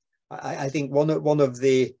that. I think one of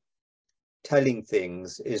the telling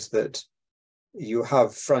things is that you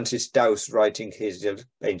have Francis Dowse writing his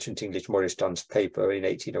Ancient English Morris Dance paper in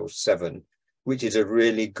 1807, which is a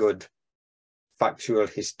really good factual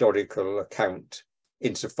historical account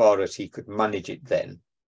insofar as he could manage it then.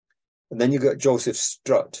 And then you got Joseph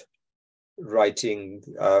Strutt writing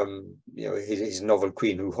his novel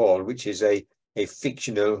Queen Who Hall, which is a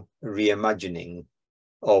fictional reimagining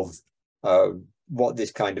of what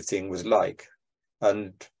this kind of thing was like.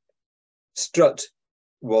 And Strutt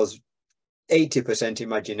was 80%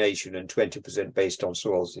 imagination and 20% based on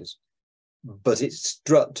sources. but it's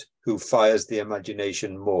Strutt who fires the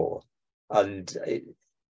imagination more. And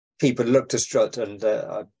people look to Strutt, and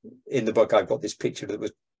in the book I've got this picture that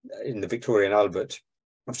was in the Victorian Albert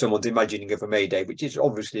of someone's imagining of a May Day, which is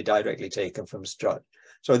obviously directly taken from Strutt.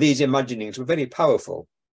 So these imaginings were very powerful,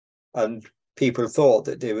 and people thought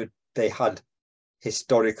that they had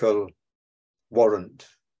historical warrant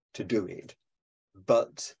to do it,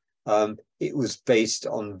 but it was based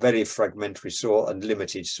on very fragmentary and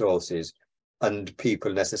limited sources, and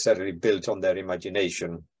people necessarily built on their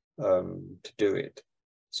imagination to do it.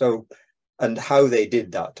 So, and how they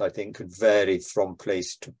did that, I think, could vary from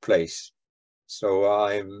place to place. So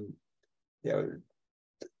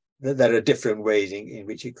there are different ways in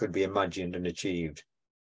which it could be imagined and achieved.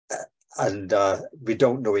 And we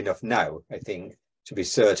don't know enough now, I think, to be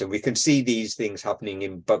certain. We can see these things happening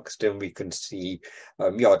in Buxton. We can see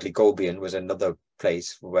Yardley Gobian was another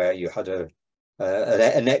place where you had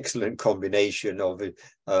an excellent combination of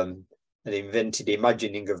an invented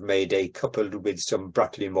imagining of May Day coupled with some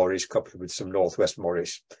Brackley Morris, coupled with some Northwest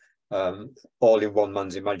Morris, all in one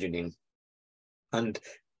man's imagining. And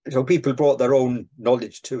so people brought their own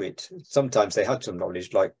knowledge to it. Sometimes they had some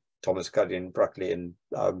knowledge, like Thomas Cadden, Brackley, and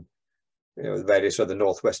various other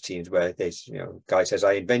Northwest teams, where guy says,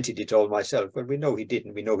 I invented it all myself. Well, we know he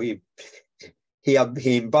didn't. We know he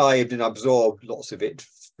imbibed and absorbed lots of it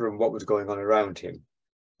from what was going on around him.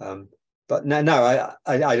 But now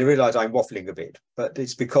I realise I'm waffling a bit, but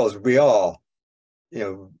it's because we are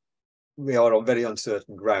on very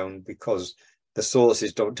uncertain ground, because the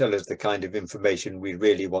sources don't tell us the kind of information we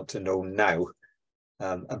really want to know now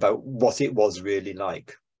about what it was really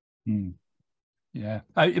like. Mm. Yeah,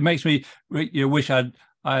 it makes me wish I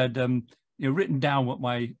had written down what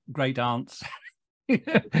my great aunts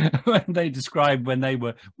when they described when they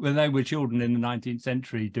were children in the 19th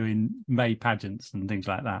century doing May pageants and things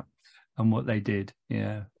like that, and what they did.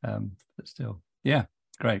 Yeah, but still, yeah,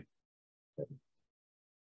 great.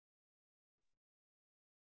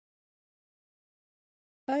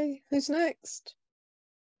 Hey, who's next?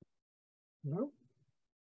 No.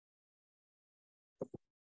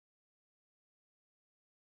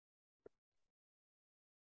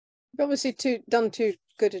 You've obviously done too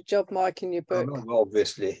good a job, Mike, in your book.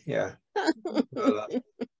 Obviously, yeah.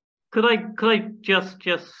 Could I just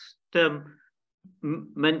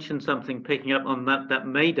mention something, picking up on that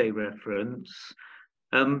May Day reference,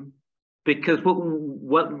 because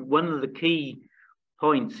one of the key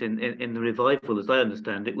points in the revival, as I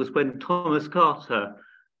understand it, was when Thomas Carter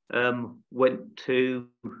went to,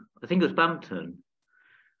 I think it was Bampton,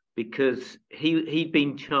 because he'd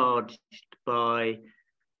been charged by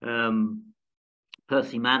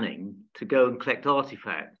Percy Manning to go and collect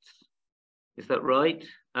artifacts. Is that right?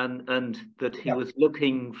 And that he was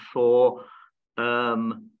looking for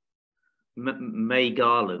May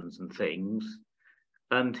garlands and things,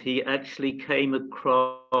 and he actually came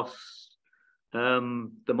across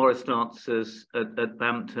the Morris dancers at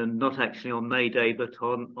Bampton, not actually on May Day, but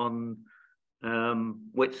on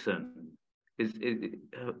Whitsun.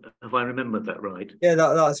 Have I remembered that right? Yeah,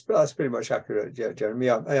 that's pretty much accurate, Jeremy.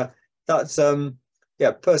 Yeah, that's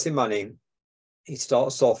Percy Manning. He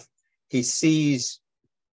starts off. He sees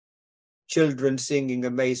children singing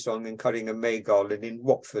a May song and carrying a May garland in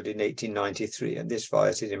Watford in 1893, and this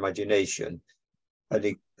fires his imagination. And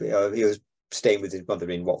he was staying with his mother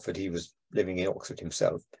in Watford. He was living in Oxford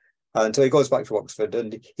himself, and so he goes back to Oxford,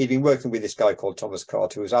 and he'd been working with this guy called Thomas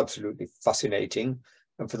Carter, who was absolutely fascinating.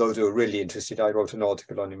 And for those who are really interested, I wrote an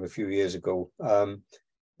article on him a few years ago. He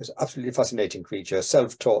was an absolutely fascinating creature,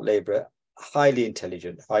 self-taught labourer, highly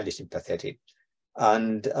intelligent, highly sympathetic.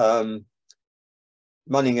 And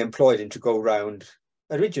Manning employed him to go around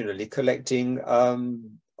originally collecting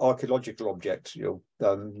archaeological objects,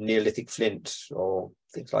 Neolithic flints or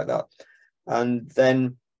things like that. And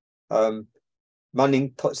then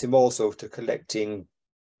Manning puts him also to collecting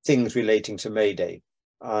things relating to May Day.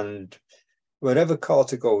 And wherever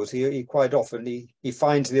Carter goes, he quite often he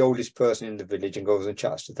finds the oldest person in the village and goes and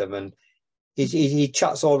chats to them, and he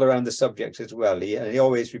chats all around the subject as well. He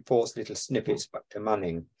always reports little snippets back to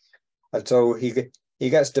Manning, and so he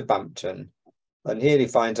gets to Bampton, and here he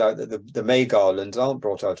finds out that the May garlands aren't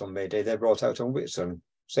brought out on May Day; they're brought out on Whitsun,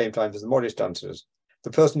 same time as the Morris dancers.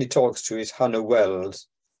 The person he talks to is Hannah Wells,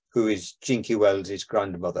 who is Jinky Wells's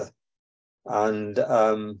grandmother, and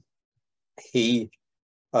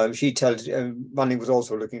she tells Manning was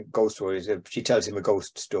also looking at ghost stories. She tells him a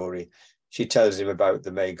ghost story. She tells him about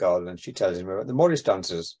the May garland. She tells him about the Morris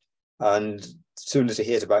dancers. And as soon as he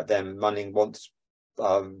hears about them, Manning wants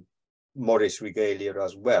Morris regalia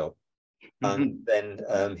as well. And then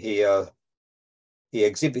he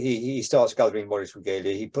he starts gathering Morris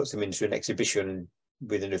regalia. He puts them into an exhibition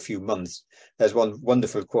within a few months. There's one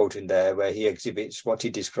wonderful quote in there where he exhibits what he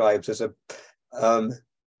describes as a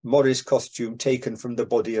Morris costume taken from the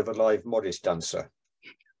body of a live Morris dancer.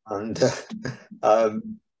 And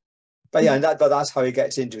but yeah, but that's how he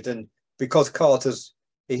gets into it. And because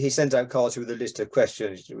he sends out Carter with a list of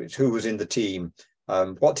questions, which who was in the team,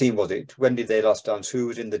 what team was it, when did they last dance, who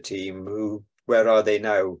was in the team, where are they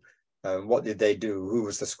now, what did they do, who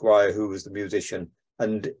was the squire, who was the musician,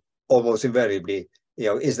 and almost invariably,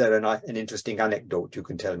 is there an interesting anecdote you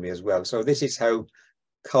can tell me as well? So this is how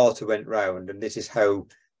Carter went round, and this is how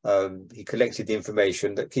he collected the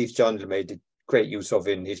information that Keith Chandler made great use of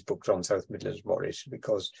in his book on South Midlands Morris,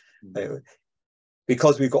 because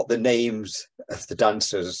we've got the names of the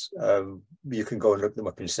dancers, you can go and look them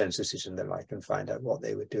up in censuses and the like and find out what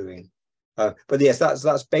they were doing. But yes,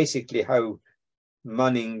 that's basically how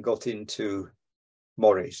Manning got into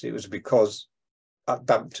Morris. It was because at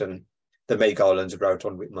Bampton the May Garlands were out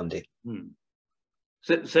on Whit Monday.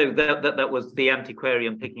 So that was the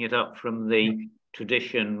antiquarian picking it up from the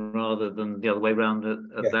tradition rather than the other way around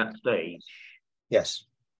at that stage. Yes.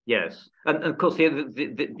 Yes, and of course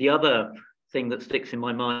the other thing that sticks in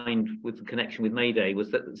my mind with the connection with May Day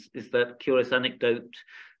is that curious anecdote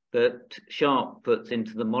that Sharp puts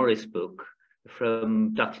into the Morris book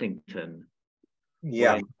from Ducklington.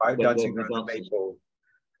 Yeah, dancing around the Maypole.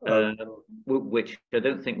 Which I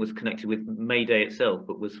don't think was connected with May Day itself,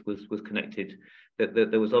 but was connected that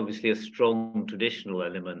there was obviously a strong traditional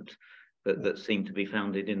element that seemed to be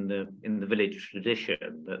founded in the village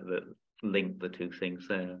tradition that linked the two things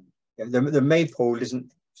there. Yeah, the Maypole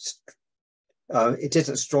isn't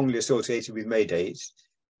strongly associated with May Day.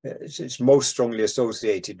 It's most strongly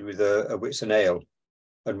associated with a Whitsun ale,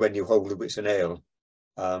 and when you hold the Whitsun ale.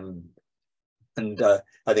 And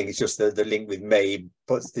I think it's just the link with May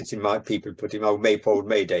puts it in mind. People put him, Maypole,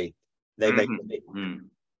 May Day. They make it.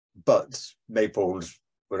 But Maypoles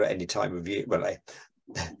were at any time of year. Well,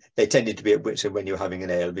 they tended to be at Whitsun when you're having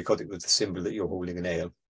an ale, because it was the symbol that you're holding an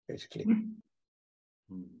ale, basically.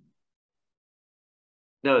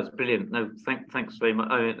 No, it's brilliant. No, thanks very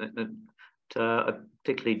much. I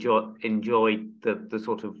particularly enjoyed the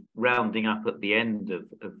sort of rounding up at the end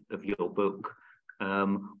of your book,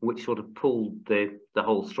 which sort of pulled the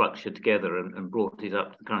whole structure together and brought it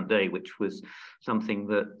up to the current day, which was something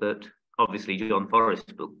that obviously John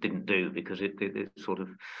Forrest's book didn't do, because it sort of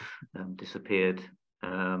disappeared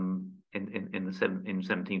in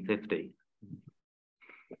 1750.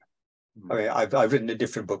 I mean, I've written a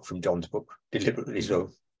different book from John's book, deliberately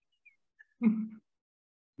so.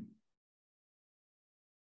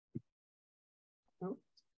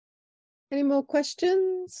 Any more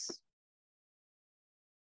questions?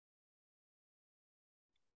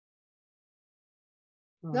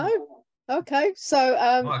 No? Okay,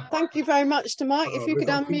 so thank you very much to Mike. If you could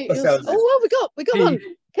unmute your... Oh, well, we got one.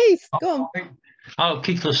 Keith, go on. Oh,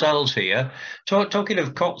 Keith Lascelles here. Talking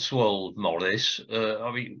of Cotswold Morris,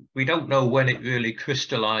 I mean, we don't know when it really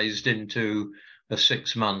crystallised into a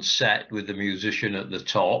 6-man set with the musician at the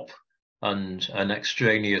top and an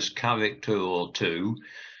extraneous character or two,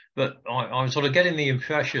 but I'm sort of getting the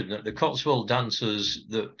impression that the Cotswold dancers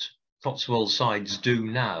that Cotswold sides do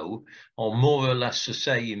now are more or less the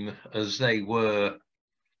same as they were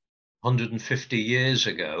 150 years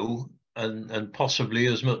ago, and possibly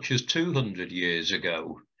as much as 200 years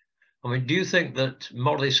ago. I mean, do you think that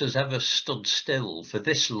Morris has ever stood still for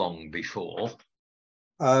this long before?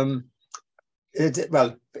 Well,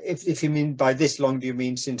 if you mean by this long, do you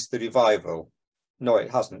mean since the revival? No,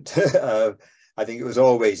 it hasn't. I think it was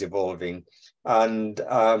always evolving, and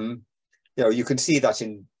you can see that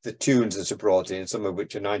in the tunes that are brought in, some of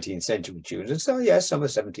which are 19th century tunes, and so yes, some are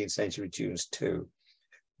 17th century tunes too.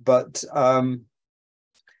 But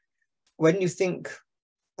when you think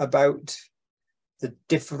about the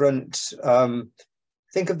different,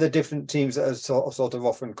 think of the different teams that are sort of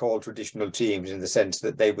often called traditional teams, in the sense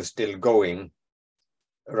that they were still going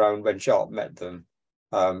around when Sharp met them,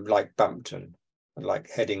 like Bampton, and like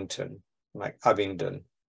Headington, like Abingdon,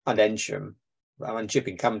 and Ensham, and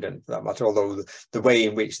Chipping Camden for that matter, although the way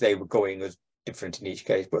in which they were going was different in each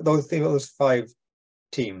case. But those 5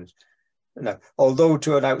 teams, although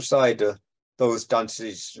to an outsider, those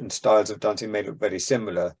dances and styles of dancing may look very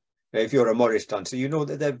similar. If you're a Morris dancer, you know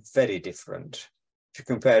that they're very different. If you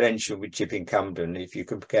compare Ensham with Chipping Camden, if you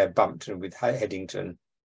compare Bampton with Headington,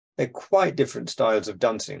 they're quite different styles of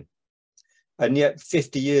dancing. And yet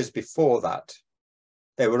 50 years before that,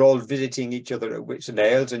 they were all visiting each other at Whitsun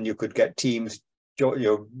Ales, and you could get teams,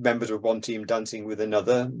 members of one team dancing with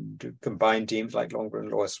another, combined teams like Loughborough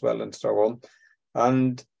and Lower Swell and so on.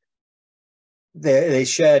 and they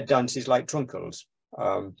shared dances like trunkles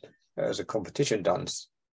as a competition dance.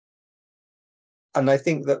 And I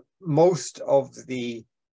think that most of the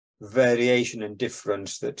variation and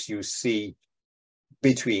difference that you see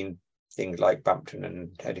between things like Bampton and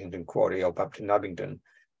Headington Quarry or Bampton and Abingdon,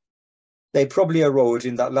 they probably arose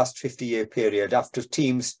in that last 50-year period after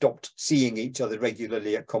teams stopped seeing each other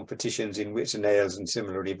regularly at competitions in Wits and Ales and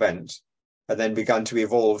similar events, and then began to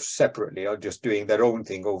evolve separately or just doing their own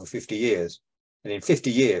thing over 50 years. And in 50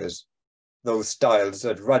 years, those styles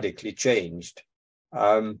had radically changed.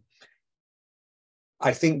 I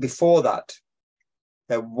think before that,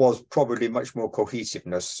 there was probably much more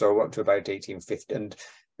cohesiveness. So up to about 1850, and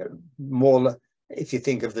more, if you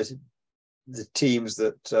think of the teams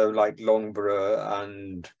that like Loughborough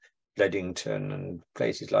and Headington and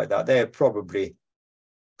places like that, they're probably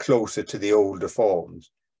closer to the older forms.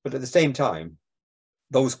 But at the same time,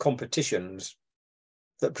 those competitions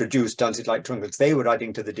that produced dances like trunkles, they were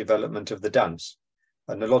adding to the development of the dance.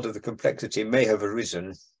 And a lot of the complexity may have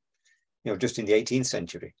arisen, just in the 18th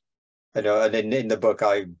century. And in the book,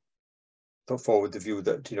 I put forward the view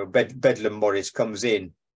that, Bedlam Morris comes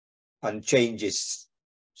in and changes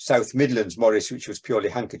South Midlands Morris, which was purely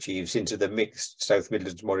handkerchiefs, into the mixed South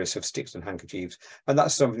Midlands Morris of sticks and handkerchiefs. And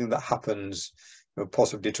that's something that happens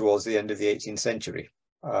possibly towards the end of the 18th century.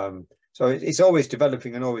 So it's always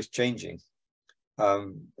developing and always changing.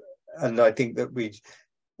 And I think that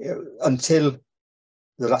until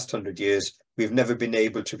the last 100 years, we've never been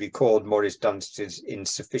able to record Morris dances in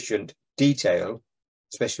sufficient detail,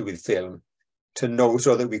 especially with film, to know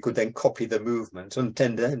so that we could then copy the movement.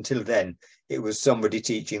 Until then, it was somebody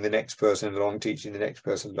teaching the next person along, teaching the next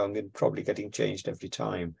person along, and probably getting changed every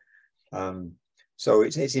time. So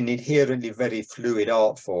it's an inherently very fluid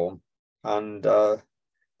art form. And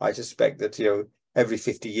I suspect that, every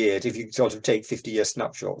 50 years, if you sort of take 50-year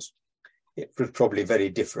snapshots, it was probably very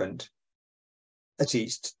different at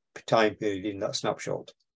each time period in that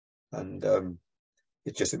snapshot. And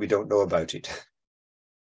it's just that we don't know about it.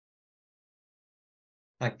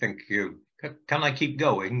 Thank you. Can I keep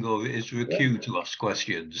going, or is there a queue to ask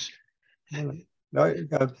questions? No,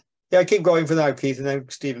 yeah, keep going for now, Keith, and then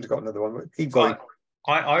Stephen's got another one. Keep going.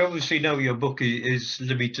 I obviously know your book is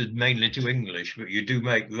limited mainly to English, but you do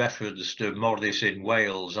make reference to Morris in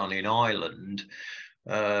Wales and in Ireland,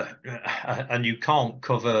 and you can't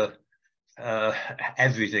cover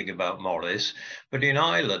everything about Morris. But in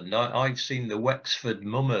Ireland, I've seen the Wexford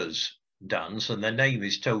mummers dance, and their name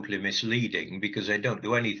is totally misleading because they don't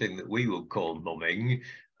do anything that we would call mumming.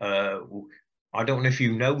 I don't know if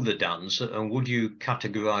you know the dance, and would you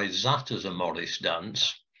categorise that as a Morris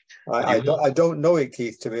dance? I don't know it,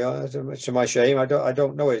 Keith, to be honest. To my shame, I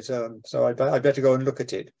don't know it. So I better go and look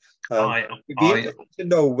at it. It'd be interesting to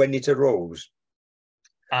know when it arose.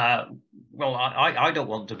 Well, I don't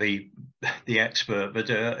want to be the expert,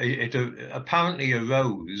 but it apparently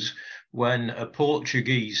arose when a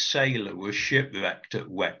Portuguese sailor was shipwrecked at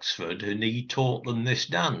Wexford, and he taught them this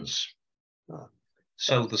dance.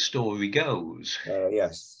 So the story goes.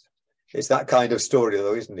 Yes, it's that kind of story,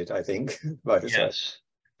 though, isn't it? I think. Yes.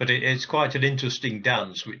 But it's quite an interesting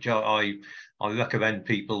dance, which I recommend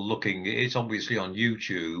people looking. It's obviously on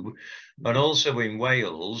YouTube, but also in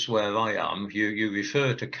Wales, where I am, you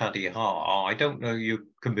refer to Caddy Ha. I don't know, you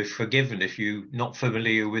can be forgiven if you're not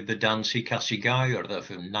familiar with the dance I Casigair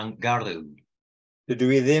from Nantgarw. To do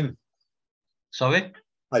with him? Sorry?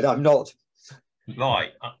 I'm not.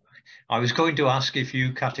 Right. I was going to ask if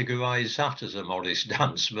you categorise that as a Morris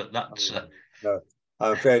dance, but that's... No,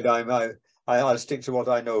 I'm afraid I'll stick to what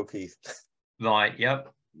I know, Keith. Right,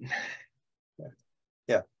 yep.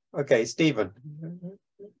 Yeah. Okay, Stephen.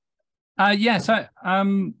 Yes,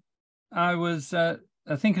 I was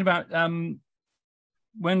thinking about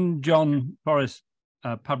when John Forrest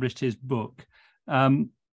published his book. A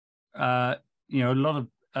lot of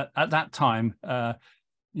at that time,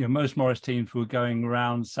 most Morris teams were going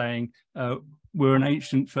around saying we're an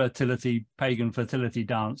ancient pagan fertility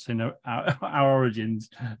dance in our origins,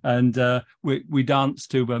 and we dance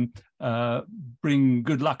to bring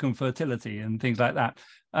good luck and fertility and things like that.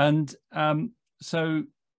 And so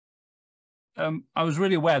I was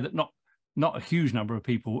really aware that not a huge number of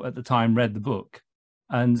people at the time read the book,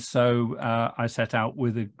 and so I set out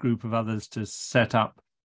with a group of others to set up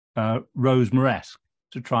Rose Moresque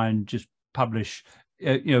to try and just publish,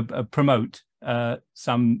 promote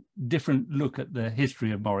some different look at the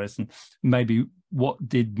history of Morris, and maybe what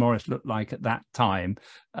did Morris look like at that time.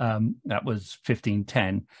 That was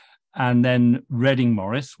 1510. And then Reading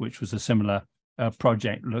Morris, which was a similar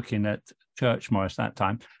project looking at Church Morris that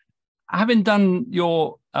time. having done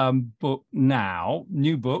your book now,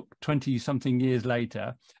 new book, 20-something years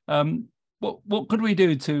later, what could we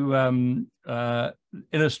do to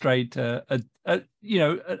illustrate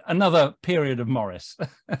another period of Morris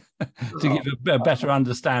to give a better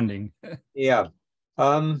understanding? Yeah.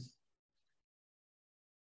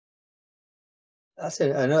 That's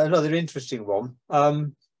another interesting one.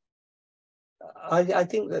 I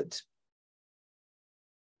think that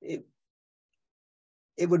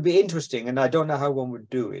it would be interesting, and I don't know how one would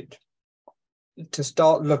do it, to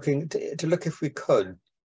start looking to look, if we could,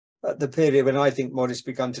 at the period when I think Morris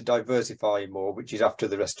began to diversify more, which is after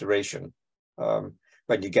the Restoration,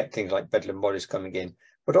 when you get things like Bedlam Morris coming in,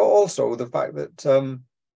 but also the fact that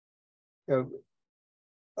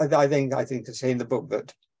I think to say in the book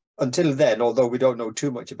that until then, although we don't know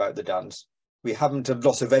too much about the dance, we haven't a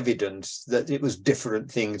lot of evidence that it was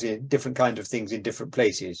different things in different kind of things in different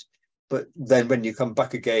places. But then when you come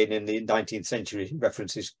back again in the 19th century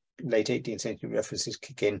references, late 18th century references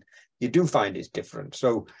kick in, you do find it's different.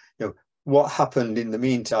 So, what happened in the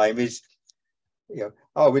meantime is,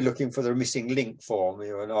 are we looking for the missing link form,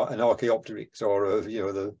 an Archaeopteryx, or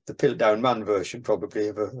the Piltdown Man version probably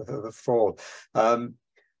of a fraud.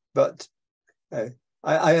 But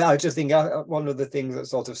I just think one of the things that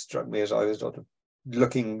sort of struck me as I was sort of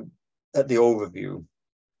looking at the overview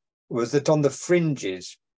was that on the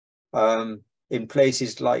fringes, in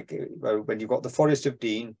places like when you've got the Forest of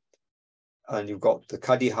Dean, and you've got the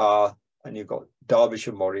Cadiha, and you've got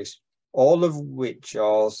Derbyshire Morris, all of which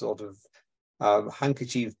are sort of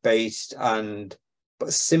handkerchief based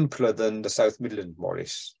but simpler than the South Midland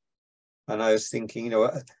Morris. And I was thinking,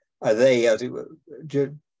 are they,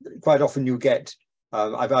 quite often you get,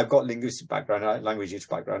 I've got linguistic background, languages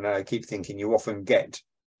background, and I keep thinking you often get,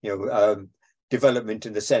 development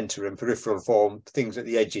in the centre and peripheral form, things at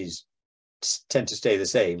the edges tend to stay the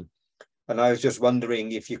same. And I was just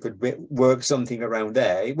wondering if you could work something around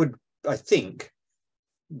there. It would, I think,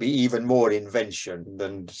 be even more invention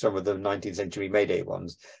than some of the 19th century Mayday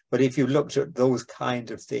ones. But if you looked at those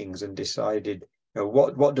kind of things and decided,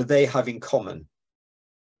 what do they have in common?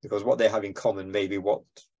 Because what they have in common may be what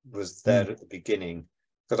was there at the beginning.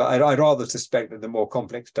 Because I rather suspect that the more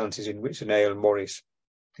complex dances in Whitsunday Morris,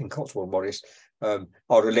 in Cotswold Morris, are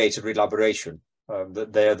a later elaboration.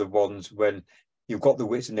 That they're the ones when you've got the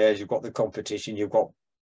Whitsundays, you've got the competition, you've got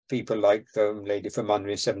people like Lady Fermanagh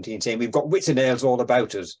in 17 saying, we've got Whitsundays all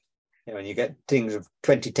about us. And you get things of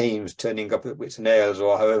 20 teams turning up at Whitsundays,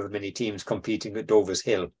 or however many teams competing at Dover's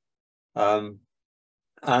Hill. I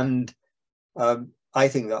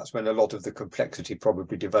think that's when a lot of the complexity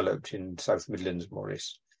probably developed in South Midlands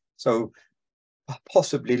Morris. So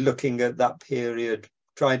possibly looking at that period,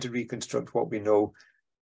 trying to reconstruct what we know,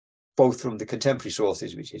 both from the contemporary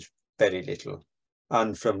sources, which is very little,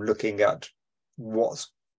 and from looking at what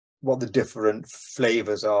the different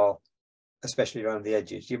flavours are, especially around the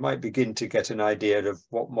edges, you might begin to get an idea of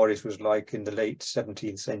what Morris was like in the late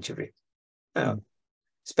 17th century.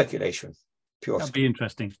 Speculation, pure. That'd be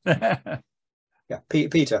interesting. Yeah,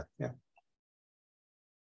 Peter. Yeah.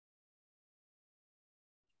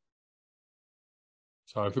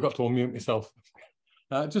 Sorry, I forgot to unmute myself.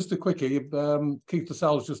 Just a quickie, Keith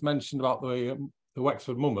Lascelles just mentioned about the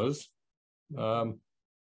Wexford Mummers. If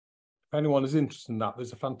anyone is interested in that,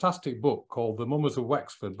 there's a fantastic book called The Mummers of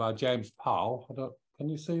Wexford by James Powell. Can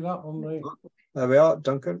you see that on the? There we are,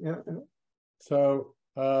 Duncan. Yeah. So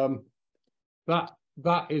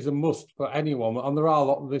that is a must for anyone, and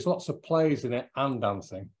there's lots of plays in it and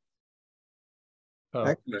dancing.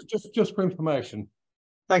 So just for information.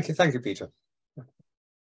 Thank you, Peter.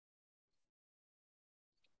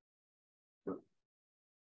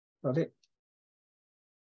 Got it.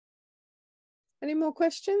 Any more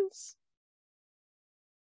questions?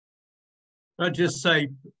 I'd just say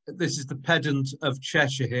this is the pedant of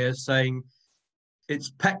Cheshire here saying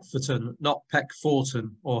it's Peckforton, not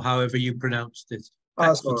Peckforton, or however you pronounced it.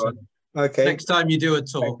 That's all right. Okay. Next time you do a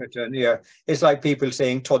talk. Peckforton, yeah. It's like people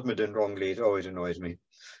saying Todmorden wrongly. It always annoys me.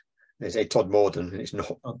 They say Todmorden and it's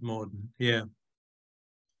not. Todmorden, yeah.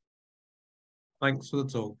 Thanks for the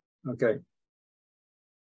talk. Okay.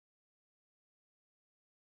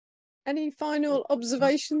 Any final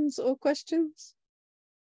observations or questions?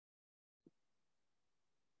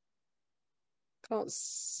 Can't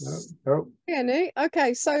No. any.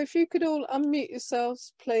 Okay, so if you could all unmute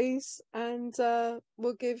yourselves, please, and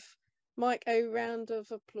we'll give Mike a round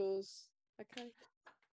of applause. Okay.